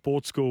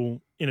sports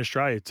school in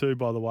Australia too,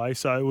 by the way.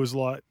 So it was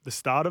like the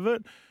start of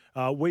it.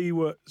 I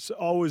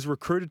was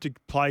recruited to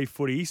play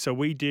footy. So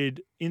we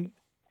did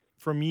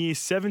from year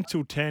 7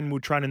 till 10,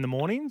 we'd train in the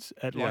mornings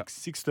at like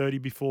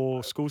 6:30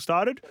 before school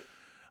started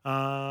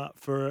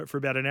for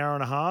about an hour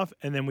and a half.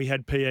 And then we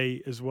had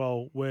PE as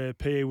well, where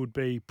PE would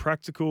be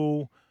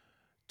practical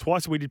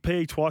twice. We did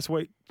PE twice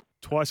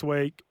a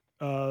week.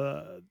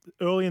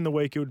 Early in the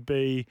week,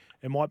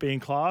 it might be in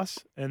class,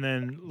 and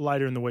then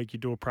later in the week, you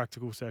do a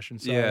practical session.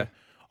 So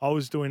I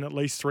was doing at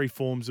least 3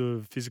 forms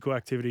of physical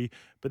activity,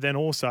 but then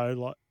also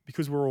like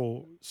because we're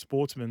all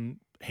sportsmen,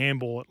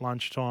 handball at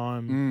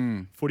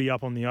lunchtime, footy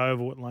up on the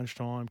oval at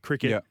lunchtime,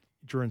 cricket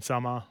during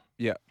summer.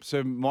 Yeah.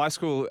 So my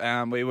school,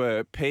 we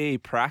were PE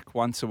prac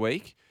once a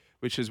week,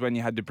 which is when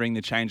you had to bring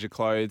the change of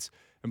clothes.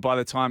 And by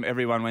the time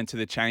everyone went to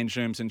the change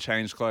rooms and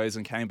changed clothes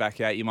and came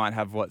back out, you might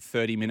have,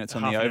 30 minutes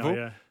on the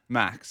oval?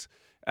 Max.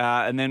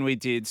 And then we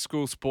did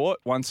school sport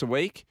once a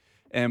week.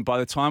 And by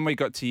the time we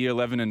got to year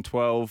 11 and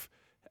 12,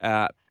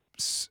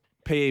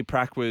 PE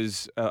prac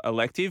was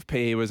elective.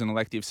 PE was an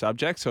elective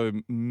subject. So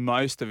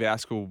most of our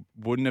school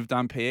wouldn't have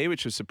done PE,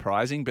 which was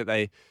surprising. But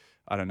I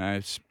don't know,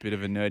 it's a bit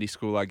of a nerdy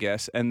school, I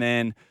guess. And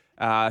then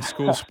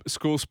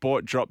school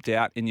sport dropped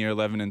out in year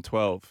 11 and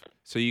 12.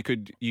 So you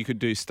could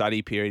do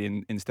study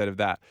period instead of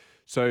that.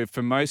 So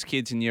for most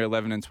kids in year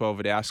 11 and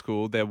 12 at our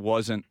school, there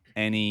wasn't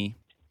any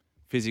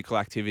physical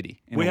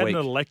activity in we a had week.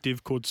 an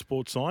elective called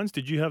sports science.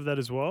 Did you have that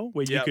as well,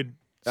 where you could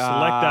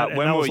select that? And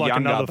when that we was were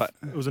like younger,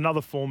 it was another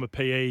form of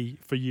PE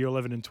for year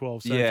 11 and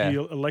 12. So Yeah. if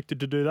you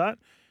elected to do that,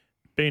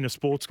 being a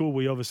sports school,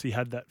 we obviously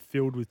had that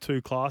filled with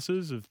 2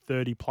 classes of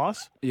 30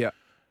 plus. Yeah.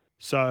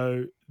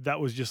 So that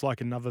was just like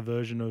another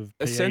version of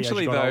PE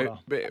Essentially, as you got though,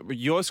 older. but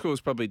your school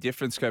is probably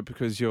different, Scope,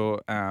 because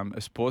you're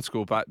a sports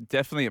school, but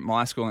definitely at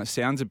my school, and it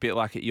sounds a bit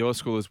like at your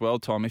school as well,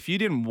 Tom, if you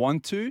didn't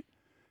want to,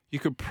 you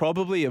could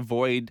probably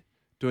avoid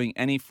doing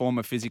any form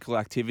of physical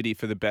activity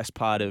for the best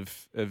part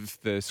of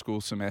the school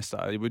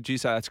semester. Would you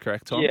say that's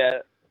correct, Tom?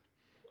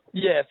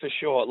 Yeah, for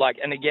sure. Like,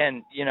 and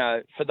again,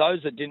 for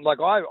those that didn't, like,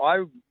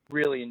 I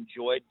really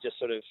enjoyed just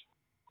sort of,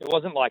 it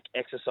wasn't like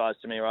exercise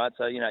to me, right?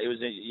 So, it was,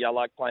 I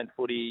like playing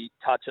footy,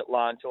 touch at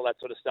lunch, all that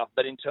sort of stuff.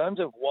 But in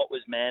terms of what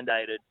was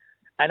mandated,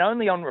 and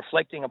only on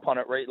reflecting upon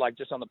it, like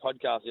just on the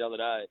podcast the other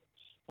day,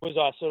 was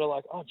I sort of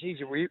like, oh, geez,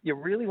 you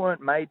really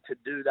weren't made to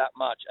do that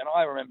much. And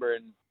I remember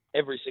in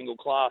every single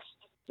class,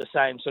 the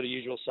same sort of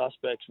usual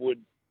suspects would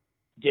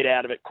get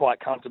out of it quite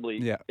comfortably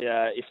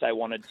if they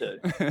wanted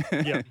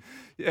to.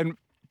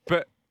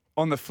 But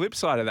on the flip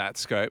side of that,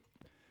 Scope,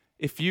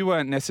 if you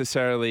weren't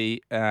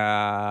necessarily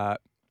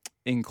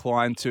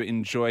inclined to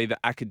enjoy the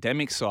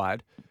academic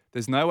side,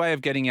 there's no way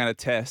of getting out a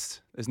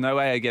test. There's no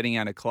way of getting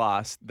out of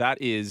class.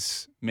 That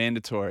is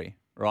mandatory,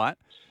 right?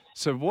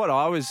 So what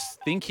I was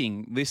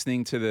thinking,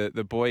 listening to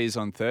the boys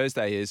on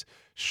Thursday, is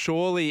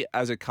surely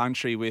as a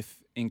country with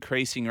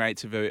increasing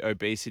rates of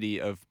obesity,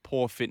 of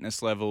poor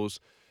fitness levels,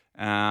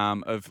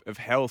 of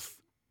health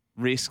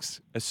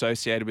risks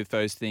associated with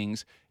those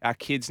things, our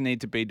kids need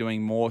to be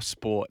doing more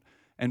sport.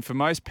 And for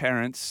most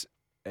parents,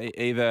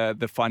 either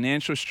the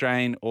financial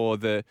strain or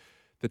the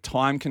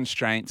time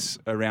constraints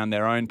around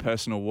their own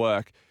personal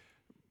work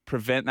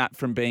prevent that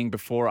from being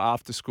before or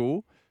after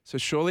school. So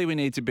surely we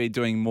need to be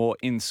doing more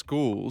in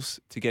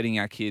schools to getting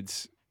our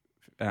kids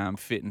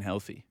fit and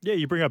healthy. Yeah,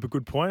 you bring up a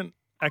good point.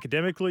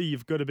 Academically,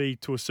 you've got to be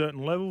to a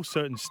certain level,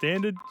 certain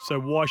standard. So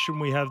why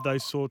shouldn't we have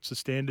those sorts of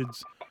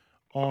standards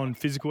on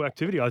physical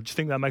activity? I just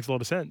think that makes a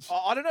lot of sense.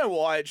 I don't know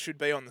why it should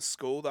be on the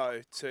school,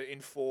 though, to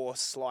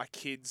enforce, like,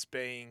 kids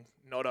being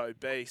not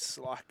obese.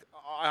 Like,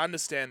 I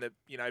understand that,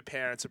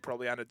 parents are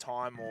probably under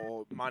time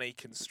or money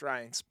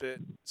constraints, but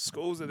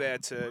schools are there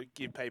to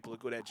give people a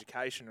good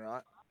education,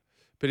 right?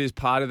 But is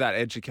part of that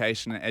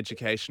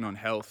education on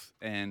health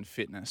and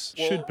fitness?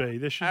 Well, should be.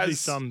 There should be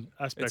some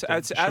aspect of it.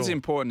 It's as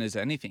important as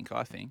anything,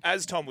 I think.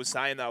 As Tom was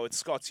saying, though, at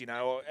Scott's,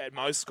 at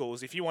most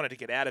schools, if you wanted to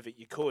get out of it,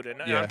 you could.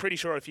 And I'm pretty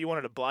sure if you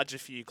wanted to bludge a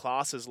few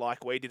classes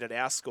like we did at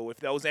our school, if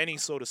there was any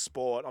sort of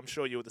sport, I'm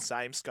sure you were the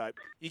same, Scope,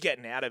 you're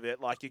getting out of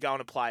it. Like, you're going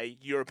to play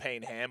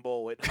European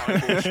handball at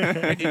Homebush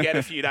and you get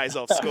a few days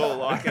off school.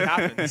 Like, it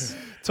happens.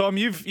 Tom,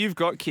 you've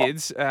got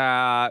kids.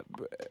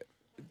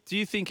 Do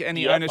you think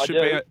any Yep, onus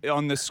should be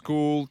on the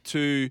school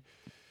to,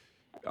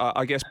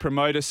 I guess,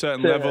 promote a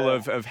certain level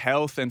of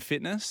health and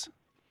fitness?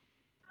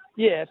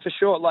 Yeah, for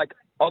sure. Like,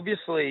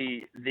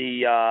 obviously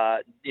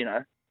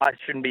I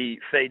shouldn't be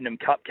feeding them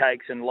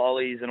cupcakes and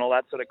lollies and all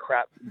that sort of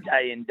crap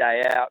day in,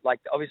 day out. Like,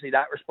 obviously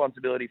that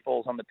responsibility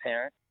falls on the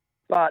parent.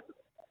 But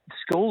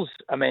schools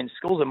are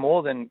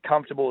more than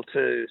comfortable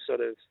to sort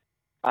of,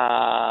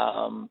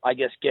 I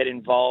guess, get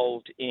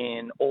involved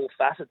in all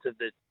facets of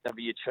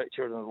your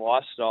children's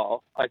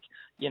lifestyle. Like,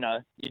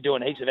 you're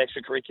doing heaps of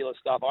extracurricular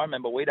stuff. I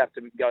remember we'd have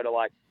to go to,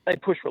 like, they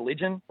push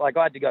religion. Like,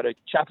 I had to go to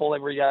chapel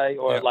every day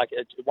or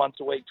once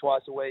a week,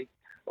 twice a week.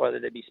 Or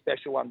there'd be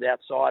special ones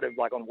outside of,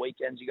 like, on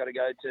weekends you got to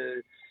go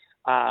to.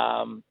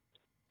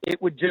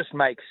 It would just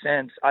make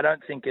sense. I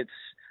don't think,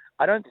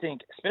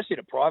 especially at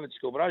a private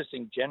school, but I just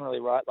think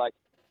generally, right, like,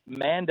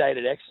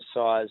 mandated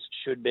exercise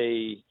should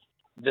be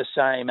the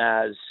same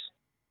as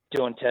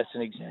doing tests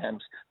and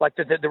exams. Like,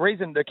 the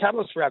reason, the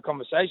catalyst for our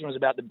conversation was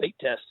about the beep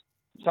test.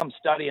 Some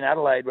study in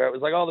Adelaide where it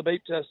was like, oh, the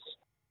beep test's,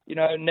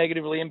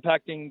 negatively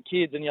impacting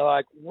kids. And you're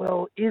like,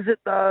 well, is it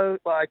though?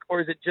 Like, or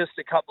is it just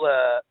a couple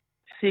of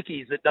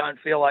sickies that don't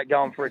feel like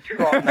going for a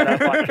trot and they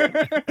don't like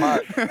getting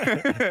smoked?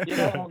 You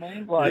know what I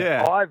mean? Like,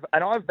 yeah.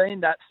 I've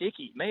been that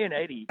sicky. Me and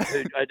Eddie,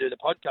 who I do the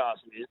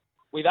podcast with,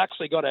 we've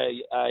actually got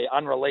a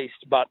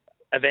unreleased, but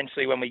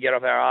eventually when we get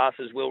off our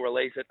asses, we'll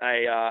release it,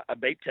 a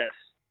beep test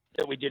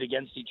that we did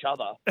against each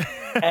other.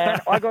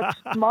 And I got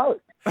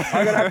smoked.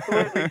 I got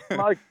absolutely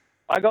smoked.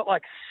 I got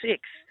like 6.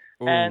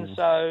 Ooh. And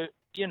so,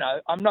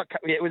 I'm not.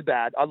 It was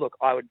bad. I'd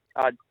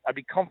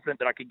be confident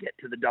that I could get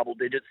to the double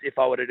digits if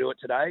I were to do it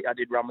today. I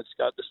did run with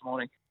Scope this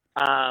morning.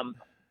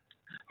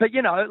 But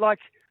like,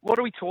 what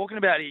are we talking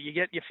about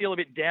here? You feel a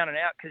bit down and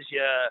out because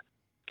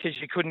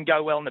you couldn't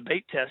go well in the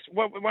beep test.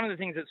 One of the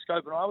things that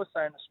Scope and I were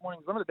saying this morning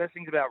was one of the best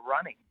things about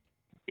running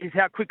is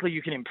how quickly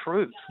you can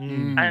improve.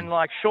 And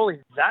like,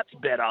 surely that's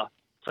better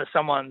for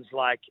someone's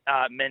like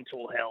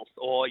mental health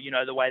or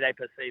the way they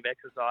perceive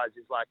exercise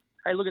is like,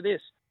 hey, look at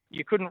this.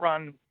 You couldn't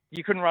run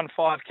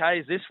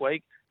 5Ks this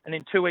week, and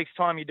in 2 weeks'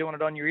 time you're doing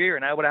it on your ear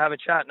and able to have a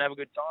chat and have a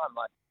good time.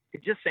 Like,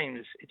 it just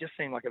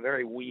seemed like a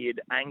very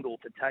weird angle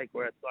to take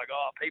where it's like,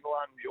 oh, people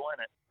aren't enjoying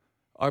it.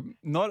 I'm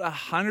not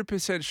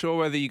 100% sure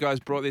whether you guys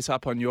brought this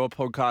up on your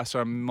podcast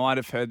or I might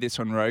have heard this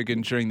on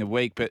Rogan during the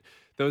week, but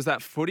there was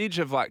that footage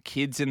of like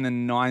kids in the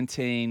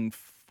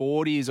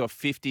 1940s or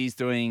 50s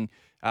doing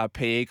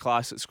PE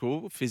class at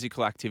school,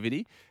 physical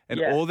activity,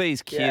 and all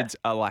these kids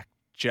are like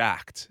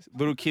jacked.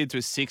 Little kids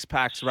with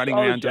 6-packs running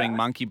around doing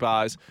monkey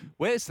bars.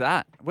 Where's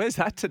that? Where's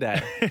that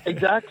today?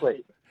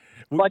 Exactly.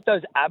 Like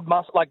those ab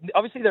muscles, like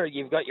obviously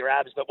you've got your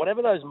abs, but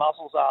whatever those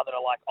muscles are that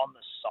are like on the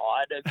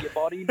side of your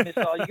body,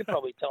 Missile, you could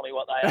probably tell me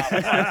what they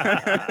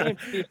are. Like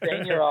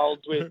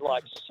 15-year-olds with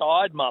like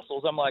side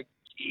muscles, I'm like,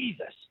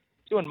 Jesus,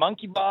 doing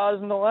monkey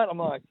bars and all that. I'm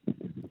like,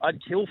 I'd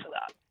kill for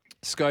that.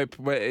 Scope,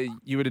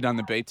 you would have done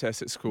the beep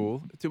test at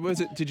school.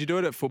 Did you do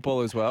it at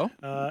football as well?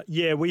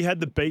 Yeah, we had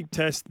the beep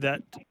test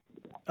that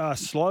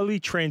slowly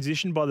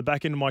transitioned by the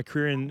back end of my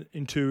career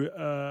into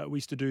we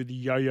used to do the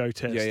yo-yo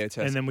test. Yo-yo test.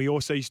 And then we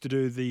also used to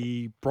do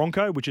the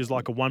Bronco, which is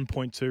like a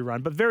 1.2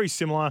 run, but very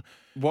similar.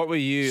 What were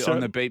you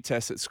on the beep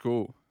test at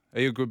school?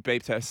 Are you a good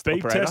beep test Beep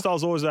operator? test, I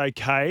was always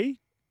okay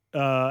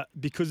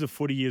because of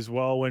footy as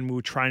well when we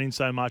were training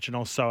so much and I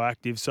was so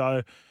active.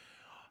 So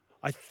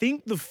I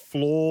think the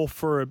floor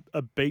for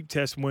a beep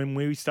test when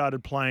we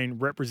started playing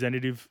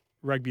representative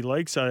rugby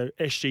league, so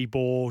SG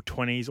ball,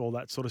 20s, all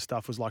that sort of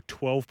stuff was like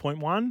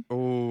 12.1.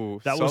 Oh,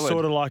 that was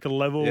sort of like a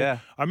level. Yeah.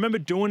 I remember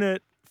doing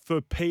it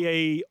for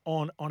PE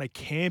on a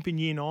camp in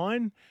year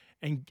 9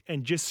 and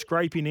just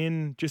scraping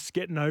in, just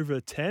getting over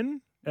a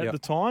 10 at the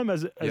time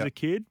as a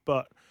kid.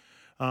 But,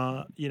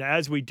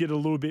 as we did a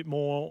little bit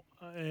more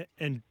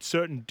and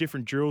certain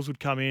different drills would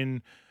come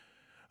in,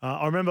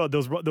 I remember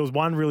there was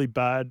one really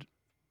bad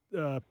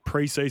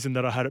pre-season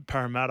that I had at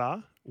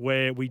Parramatta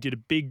where we did a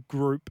big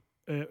group.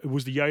 It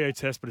was the yo-yo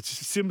test, but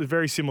it's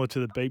very similar to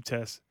the beep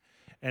test.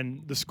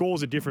 And the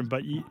scores are different,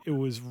 but it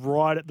was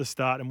right at the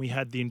start, and we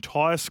had the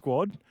entire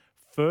squad,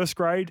 first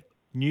grade,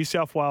 New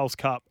South Wales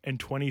Cup, and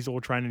 20s all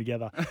training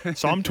together.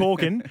 So I'm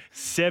talking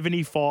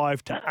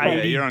 75 to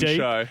 80 you're on deep,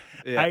 show.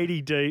 Yeah.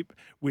 80 deep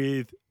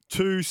with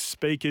two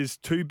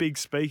big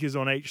speakers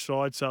on each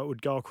side, so it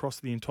would go across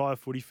the entire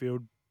footy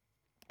field.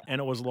 And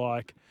it was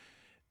like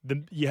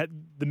the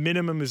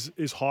minimum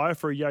is higher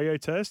for a yo-yo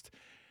test.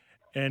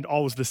 And I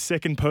was the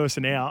second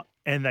person out,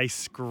 and they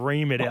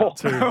scream it out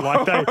too.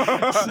 Like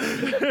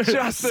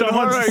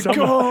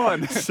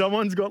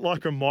someone's got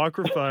like a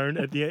microphone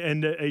at the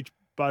end of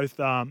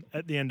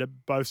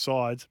both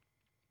sides,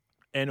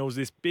 and it was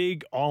this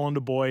big Islander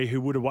boy who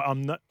would have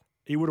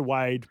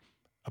weighed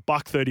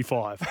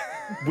 $135.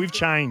 We've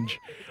changed.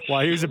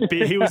 Like he was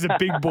a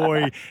big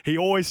boy. He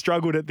always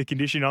struggled at the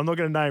conditioning. I'm not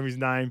going to name his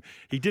name.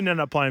 He didn't end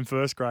up playing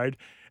first grade.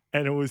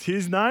 And it was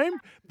his name.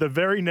 The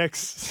very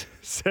next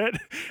set,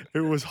 it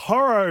was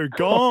Horro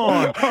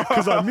gone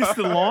because I missed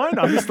the line.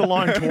 I missed the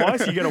line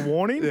twice. You get a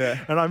warning.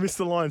 Yeah. And I missed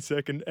the line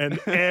second. And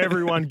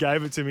everyone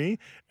gave it to me.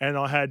 And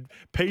I had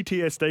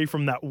PTSD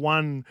from that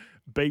one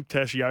beep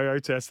test, yo-yo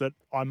test that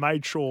I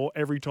made sure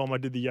every time I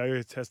did the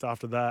yo-yo test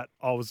after that,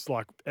 I was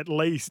like at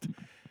least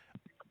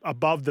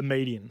above the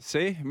median.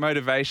 See,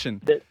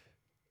 motivation.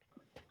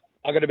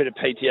 I got a bit of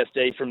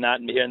PTSD from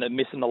that and hearing them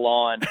missing the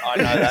line. I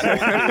know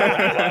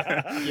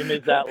that. Like, you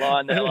miss that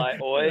line, they're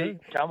like, oi,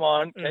 come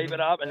on, keep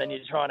it up. And then you're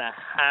trying to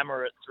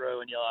hammer it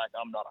through and you're like,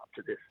 I'm not up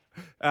to this.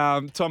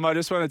 Tom, I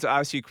just wanted to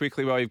ask you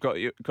quickly while you've got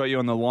you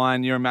on the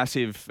line. You're a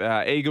massive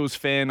Eagles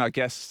fan, I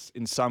guess,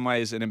 in some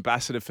ways an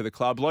ambassador for the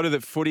club. A lot of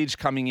the footage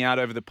coming out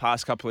over the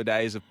past couple of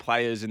days of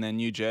players in their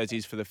new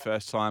jerseys for the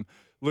first time.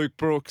 Luke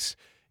Brooks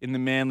in the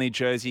Manly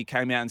jersey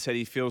came out and said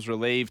he feels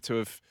relieved to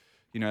have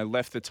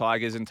left the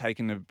Tigers and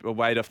taken a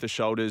weight off the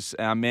shoulders.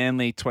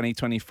 Manly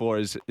 2024,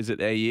 is it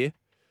their year?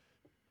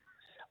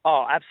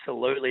 Oh,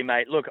 absolutely,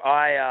 mate. Look,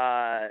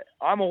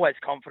 I'm always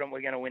confident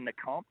we're going to win the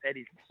comp.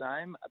 Eddie's the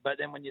same. But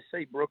then when you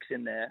see Brooks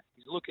in there,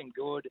 he's looking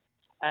good.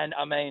 And,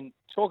 I mean,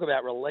 talk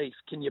about relief.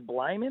 Can you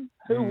blame him?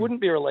 Who wouldn't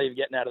be relieved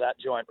getting out of that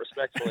joint,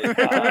 respectfully?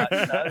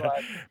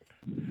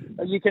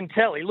 You can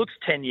tell he looks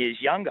 10 years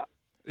younger.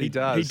 He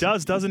does. He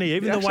does, doesn't he?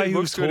 Even he the way he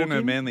looks was good talking. in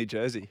a Manly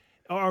jersey.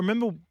 I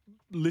remember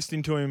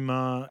listening to him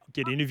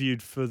get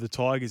interviewed for the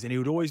Tigers, and he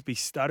would always be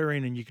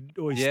stuttering, and you could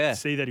always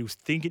see that he was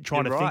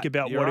trying to think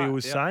about what he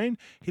was saying.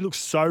 He looks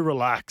so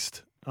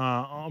relaxed.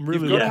 I'm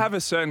really. You've got to have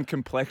a certain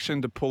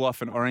complexion to pull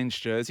off an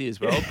orange jersey as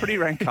well. Pretty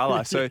rank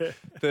colour. So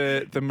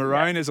the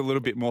maroon is a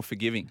little bit more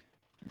forgiving.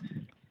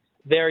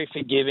 Very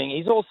forgiving.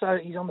 He's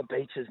on the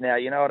beaches now.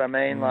 You know what I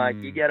mean? Like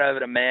you get over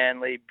to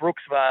Manly,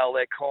 Brooksvale,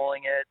 they're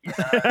calling it.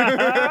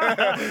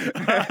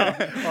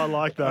 I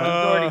like that. He's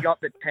already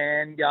got the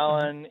tan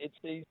going.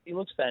 He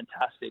looks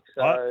fantastic.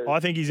 So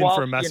I think he's in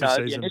for a massive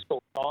season. The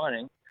initial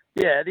signing,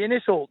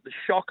 the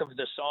shock of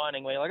the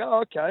signing, where you're like,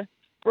 oh, okay,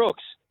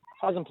 Brooks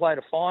hasn't played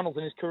a finals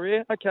in his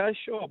career. Okay,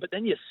 sure. But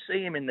then you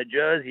see him in the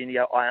jersey and you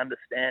go, I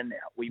understand now.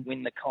 We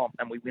win the comp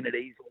and we win it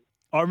easily.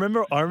 I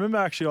remember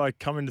actually like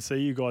coming to see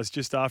you guys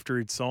just after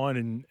he'd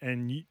signed,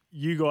 and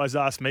you guys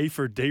asked me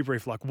for a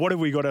debrief, like, what have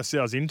we got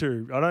ourselves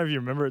into? I don't know if you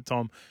remember it,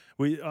 Tom.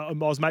 I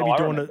was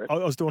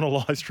doing a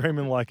live stream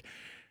and like,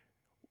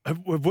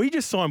 have we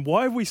just signed?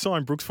 Why have we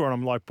signed Brooks for? And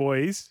I'm like,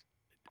 boys,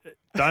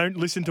 don't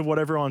listen to what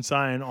everyone's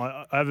saying.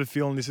 I have a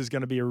feeling this is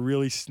going to be a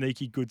really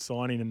sneaky good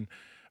signing, and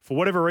for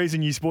whatever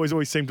reason, you boys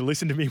always seem to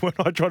listen to me when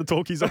I try to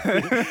talk you off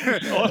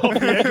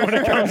the edge when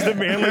it comes to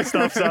Manly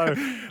stuff. So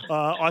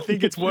I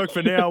think it's worked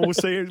for now. We'll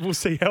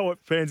see how it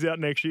pans out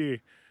next year.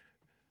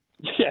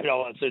 Yeah,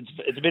 no, it's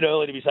a bit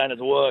early to be saying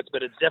it's worked,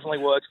 but it's definitely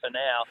worked for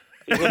now.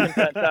 He's looking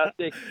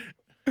fantastic.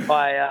 We've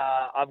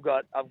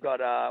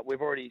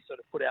already sort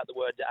of put out the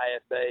word to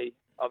AFB.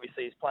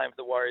 Obviously, he's playing for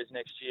the Warriors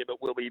next year, but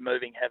we'll be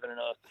moving heaven and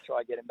earth to try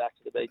and get him back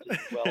to the beaches as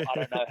well. I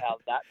don't know how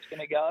that's going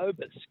to go,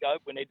 but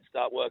Scope, we need to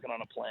start working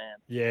on a plan.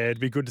 Yeah, it'd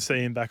be good to see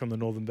him back on the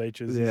northern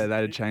beaches. Yeah,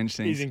 that'd change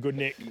things. He's in good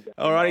nick.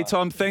 Alrighty,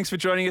 Tom, thanks for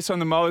joining us on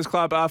the Mowers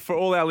Club. For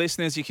all our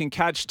listeners, you can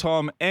catch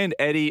Tom and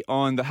Eddie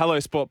on the Hello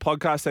Sport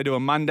podcast. They do a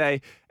Monday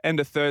and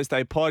a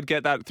Thursday pod.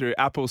 Get that through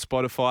Apple,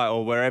 Spotify,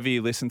 or wherever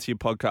you listen to your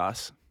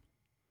podcasts.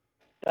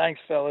 Thanks,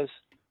 fellas.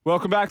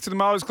 Welcome back to the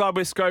Mowers Club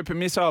with Scope and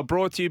Missile,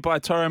 brought to you by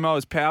Toro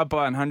Mowers, powered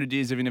by 100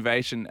 years of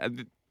innovation.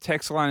 The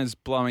text line is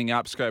blowing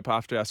up, Scope,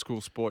 after our school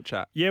sport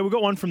chat. Yeah, we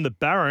got one from the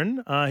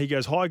Baron. He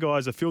goes, hi,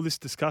 guys. I feel this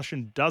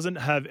discussion doesn't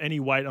have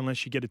any weight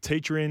unless you get a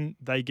teacher in.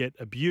 They get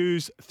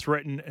abused,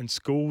 threatened, and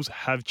schools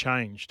have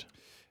changed.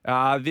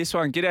 This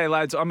one, g'day,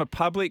 lads. I'm a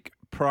public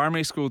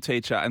primary school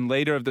teacher and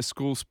leader of the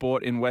school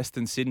sport in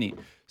Western Sydney.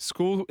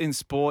 Sport in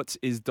schools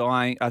is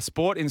dying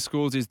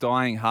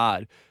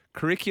hard.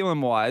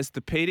 Curriculum-wise,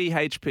 the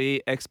PDHP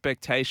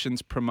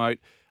expectations promote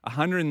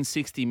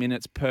 160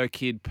 minutes per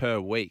kid per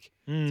week.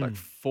 It's like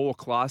 4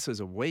 classes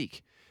a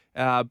week.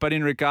 But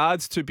in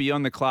regards to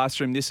beyond the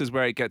classroom, this is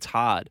where it gets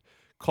hard.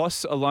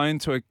 Costs alone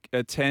to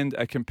attend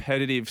a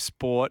competitive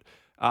sport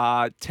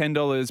are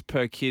 $10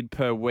 per kid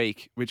per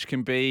week, which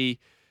can be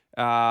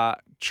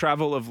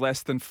travel of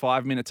less than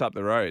 5 minutes up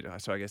the road.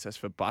 So I guess that's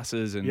for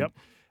buses. And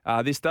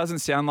this doesn't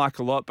sound like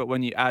a lot, but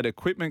when you add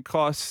equipment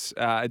costs,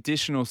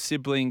 additional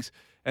siblings,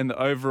 and the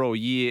overall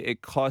year,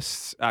 it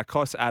costs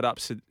add up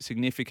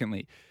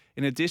significantly.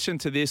 In addition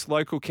to this,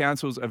 local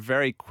councils are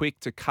very quick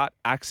to cut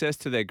access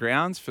to their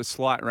grounds for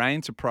slight rain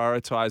to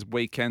prioritise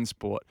weekend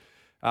sport.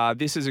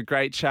 This is a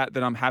great chat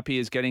that I'm happy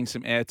is getting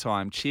some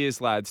airtime.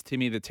 Cheers, lads.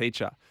 Timmy, the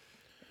teacher.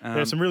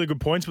 Some really good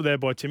points were there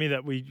by Timmy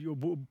that we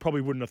probably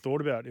wouldn't have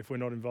thought about if we're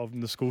not involved in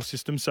the school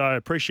system. So I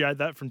appreciate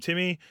that from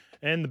Timmy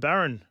and the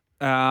Baron.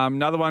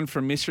 Another one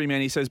from Mystery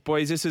Man. He says,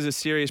 boys, this is a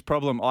serious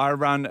problem. I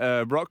run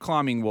a rock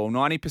climbing wall.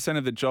 90%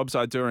 of the jobs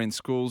I do are in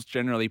schools,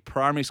 generally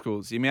primary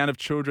schools. The amount of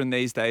children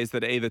these days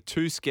that are either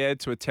too scared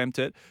to attempt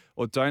it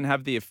or don't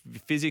have the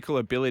physical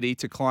ability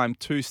to climb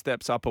 2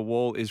 steps up a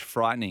wall is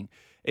frightening.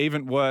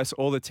 Even worse,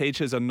 all the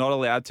teachers are not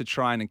allowed to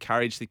try and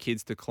encourage the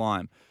kids to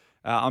climb.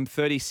 I'm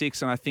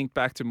 36 and I think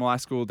back to my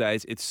school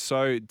days. It's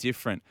so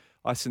different.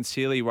 I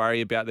sincerely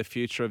worry about the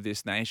future of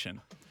this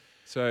nation.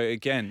 So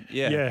again,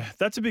 yeah,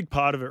 that's a big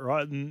part of it,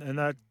 right? And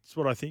that's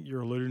what I think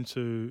you're alluding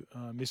to,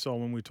 Missile,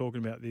 when we're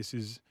talking about this.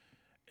 Is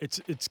it's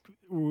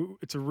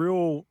a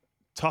real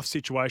tough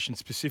situation,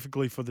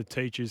 specifically for the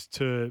teachers,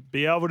 to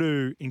be able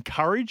to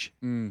encourage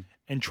and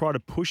and try to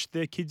push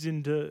the kids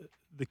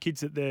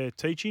that they're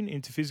teaching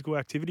into physical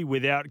activity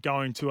without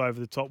going too over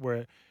the top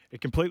where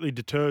it completely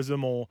deters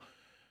them or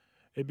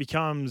it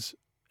becomes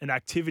an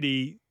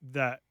activity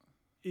that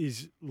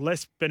is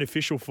less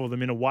beneficial for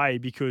them in a way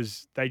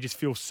because they just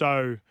feel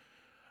so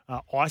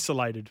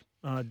isolated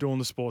doing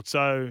the sport.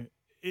 So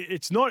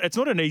it's not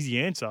an easy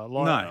answer.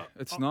 No,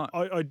 it's not.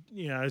 I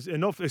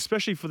enough,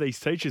 especially for these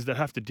teachers that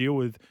have to deal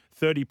with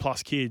 30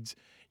 plus kids.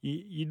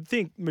 You'd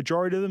think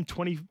majority of them,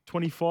 20,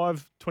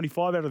 25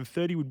 out of the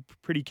 30 would be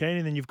pretty keen,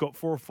 and then you've got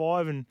 4 or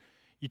 5, and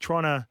you're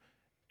trying to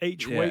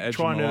each week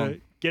trying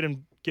to get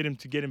them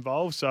to get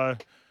involved. So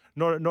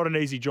not an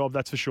easy job,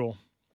 that's for sure.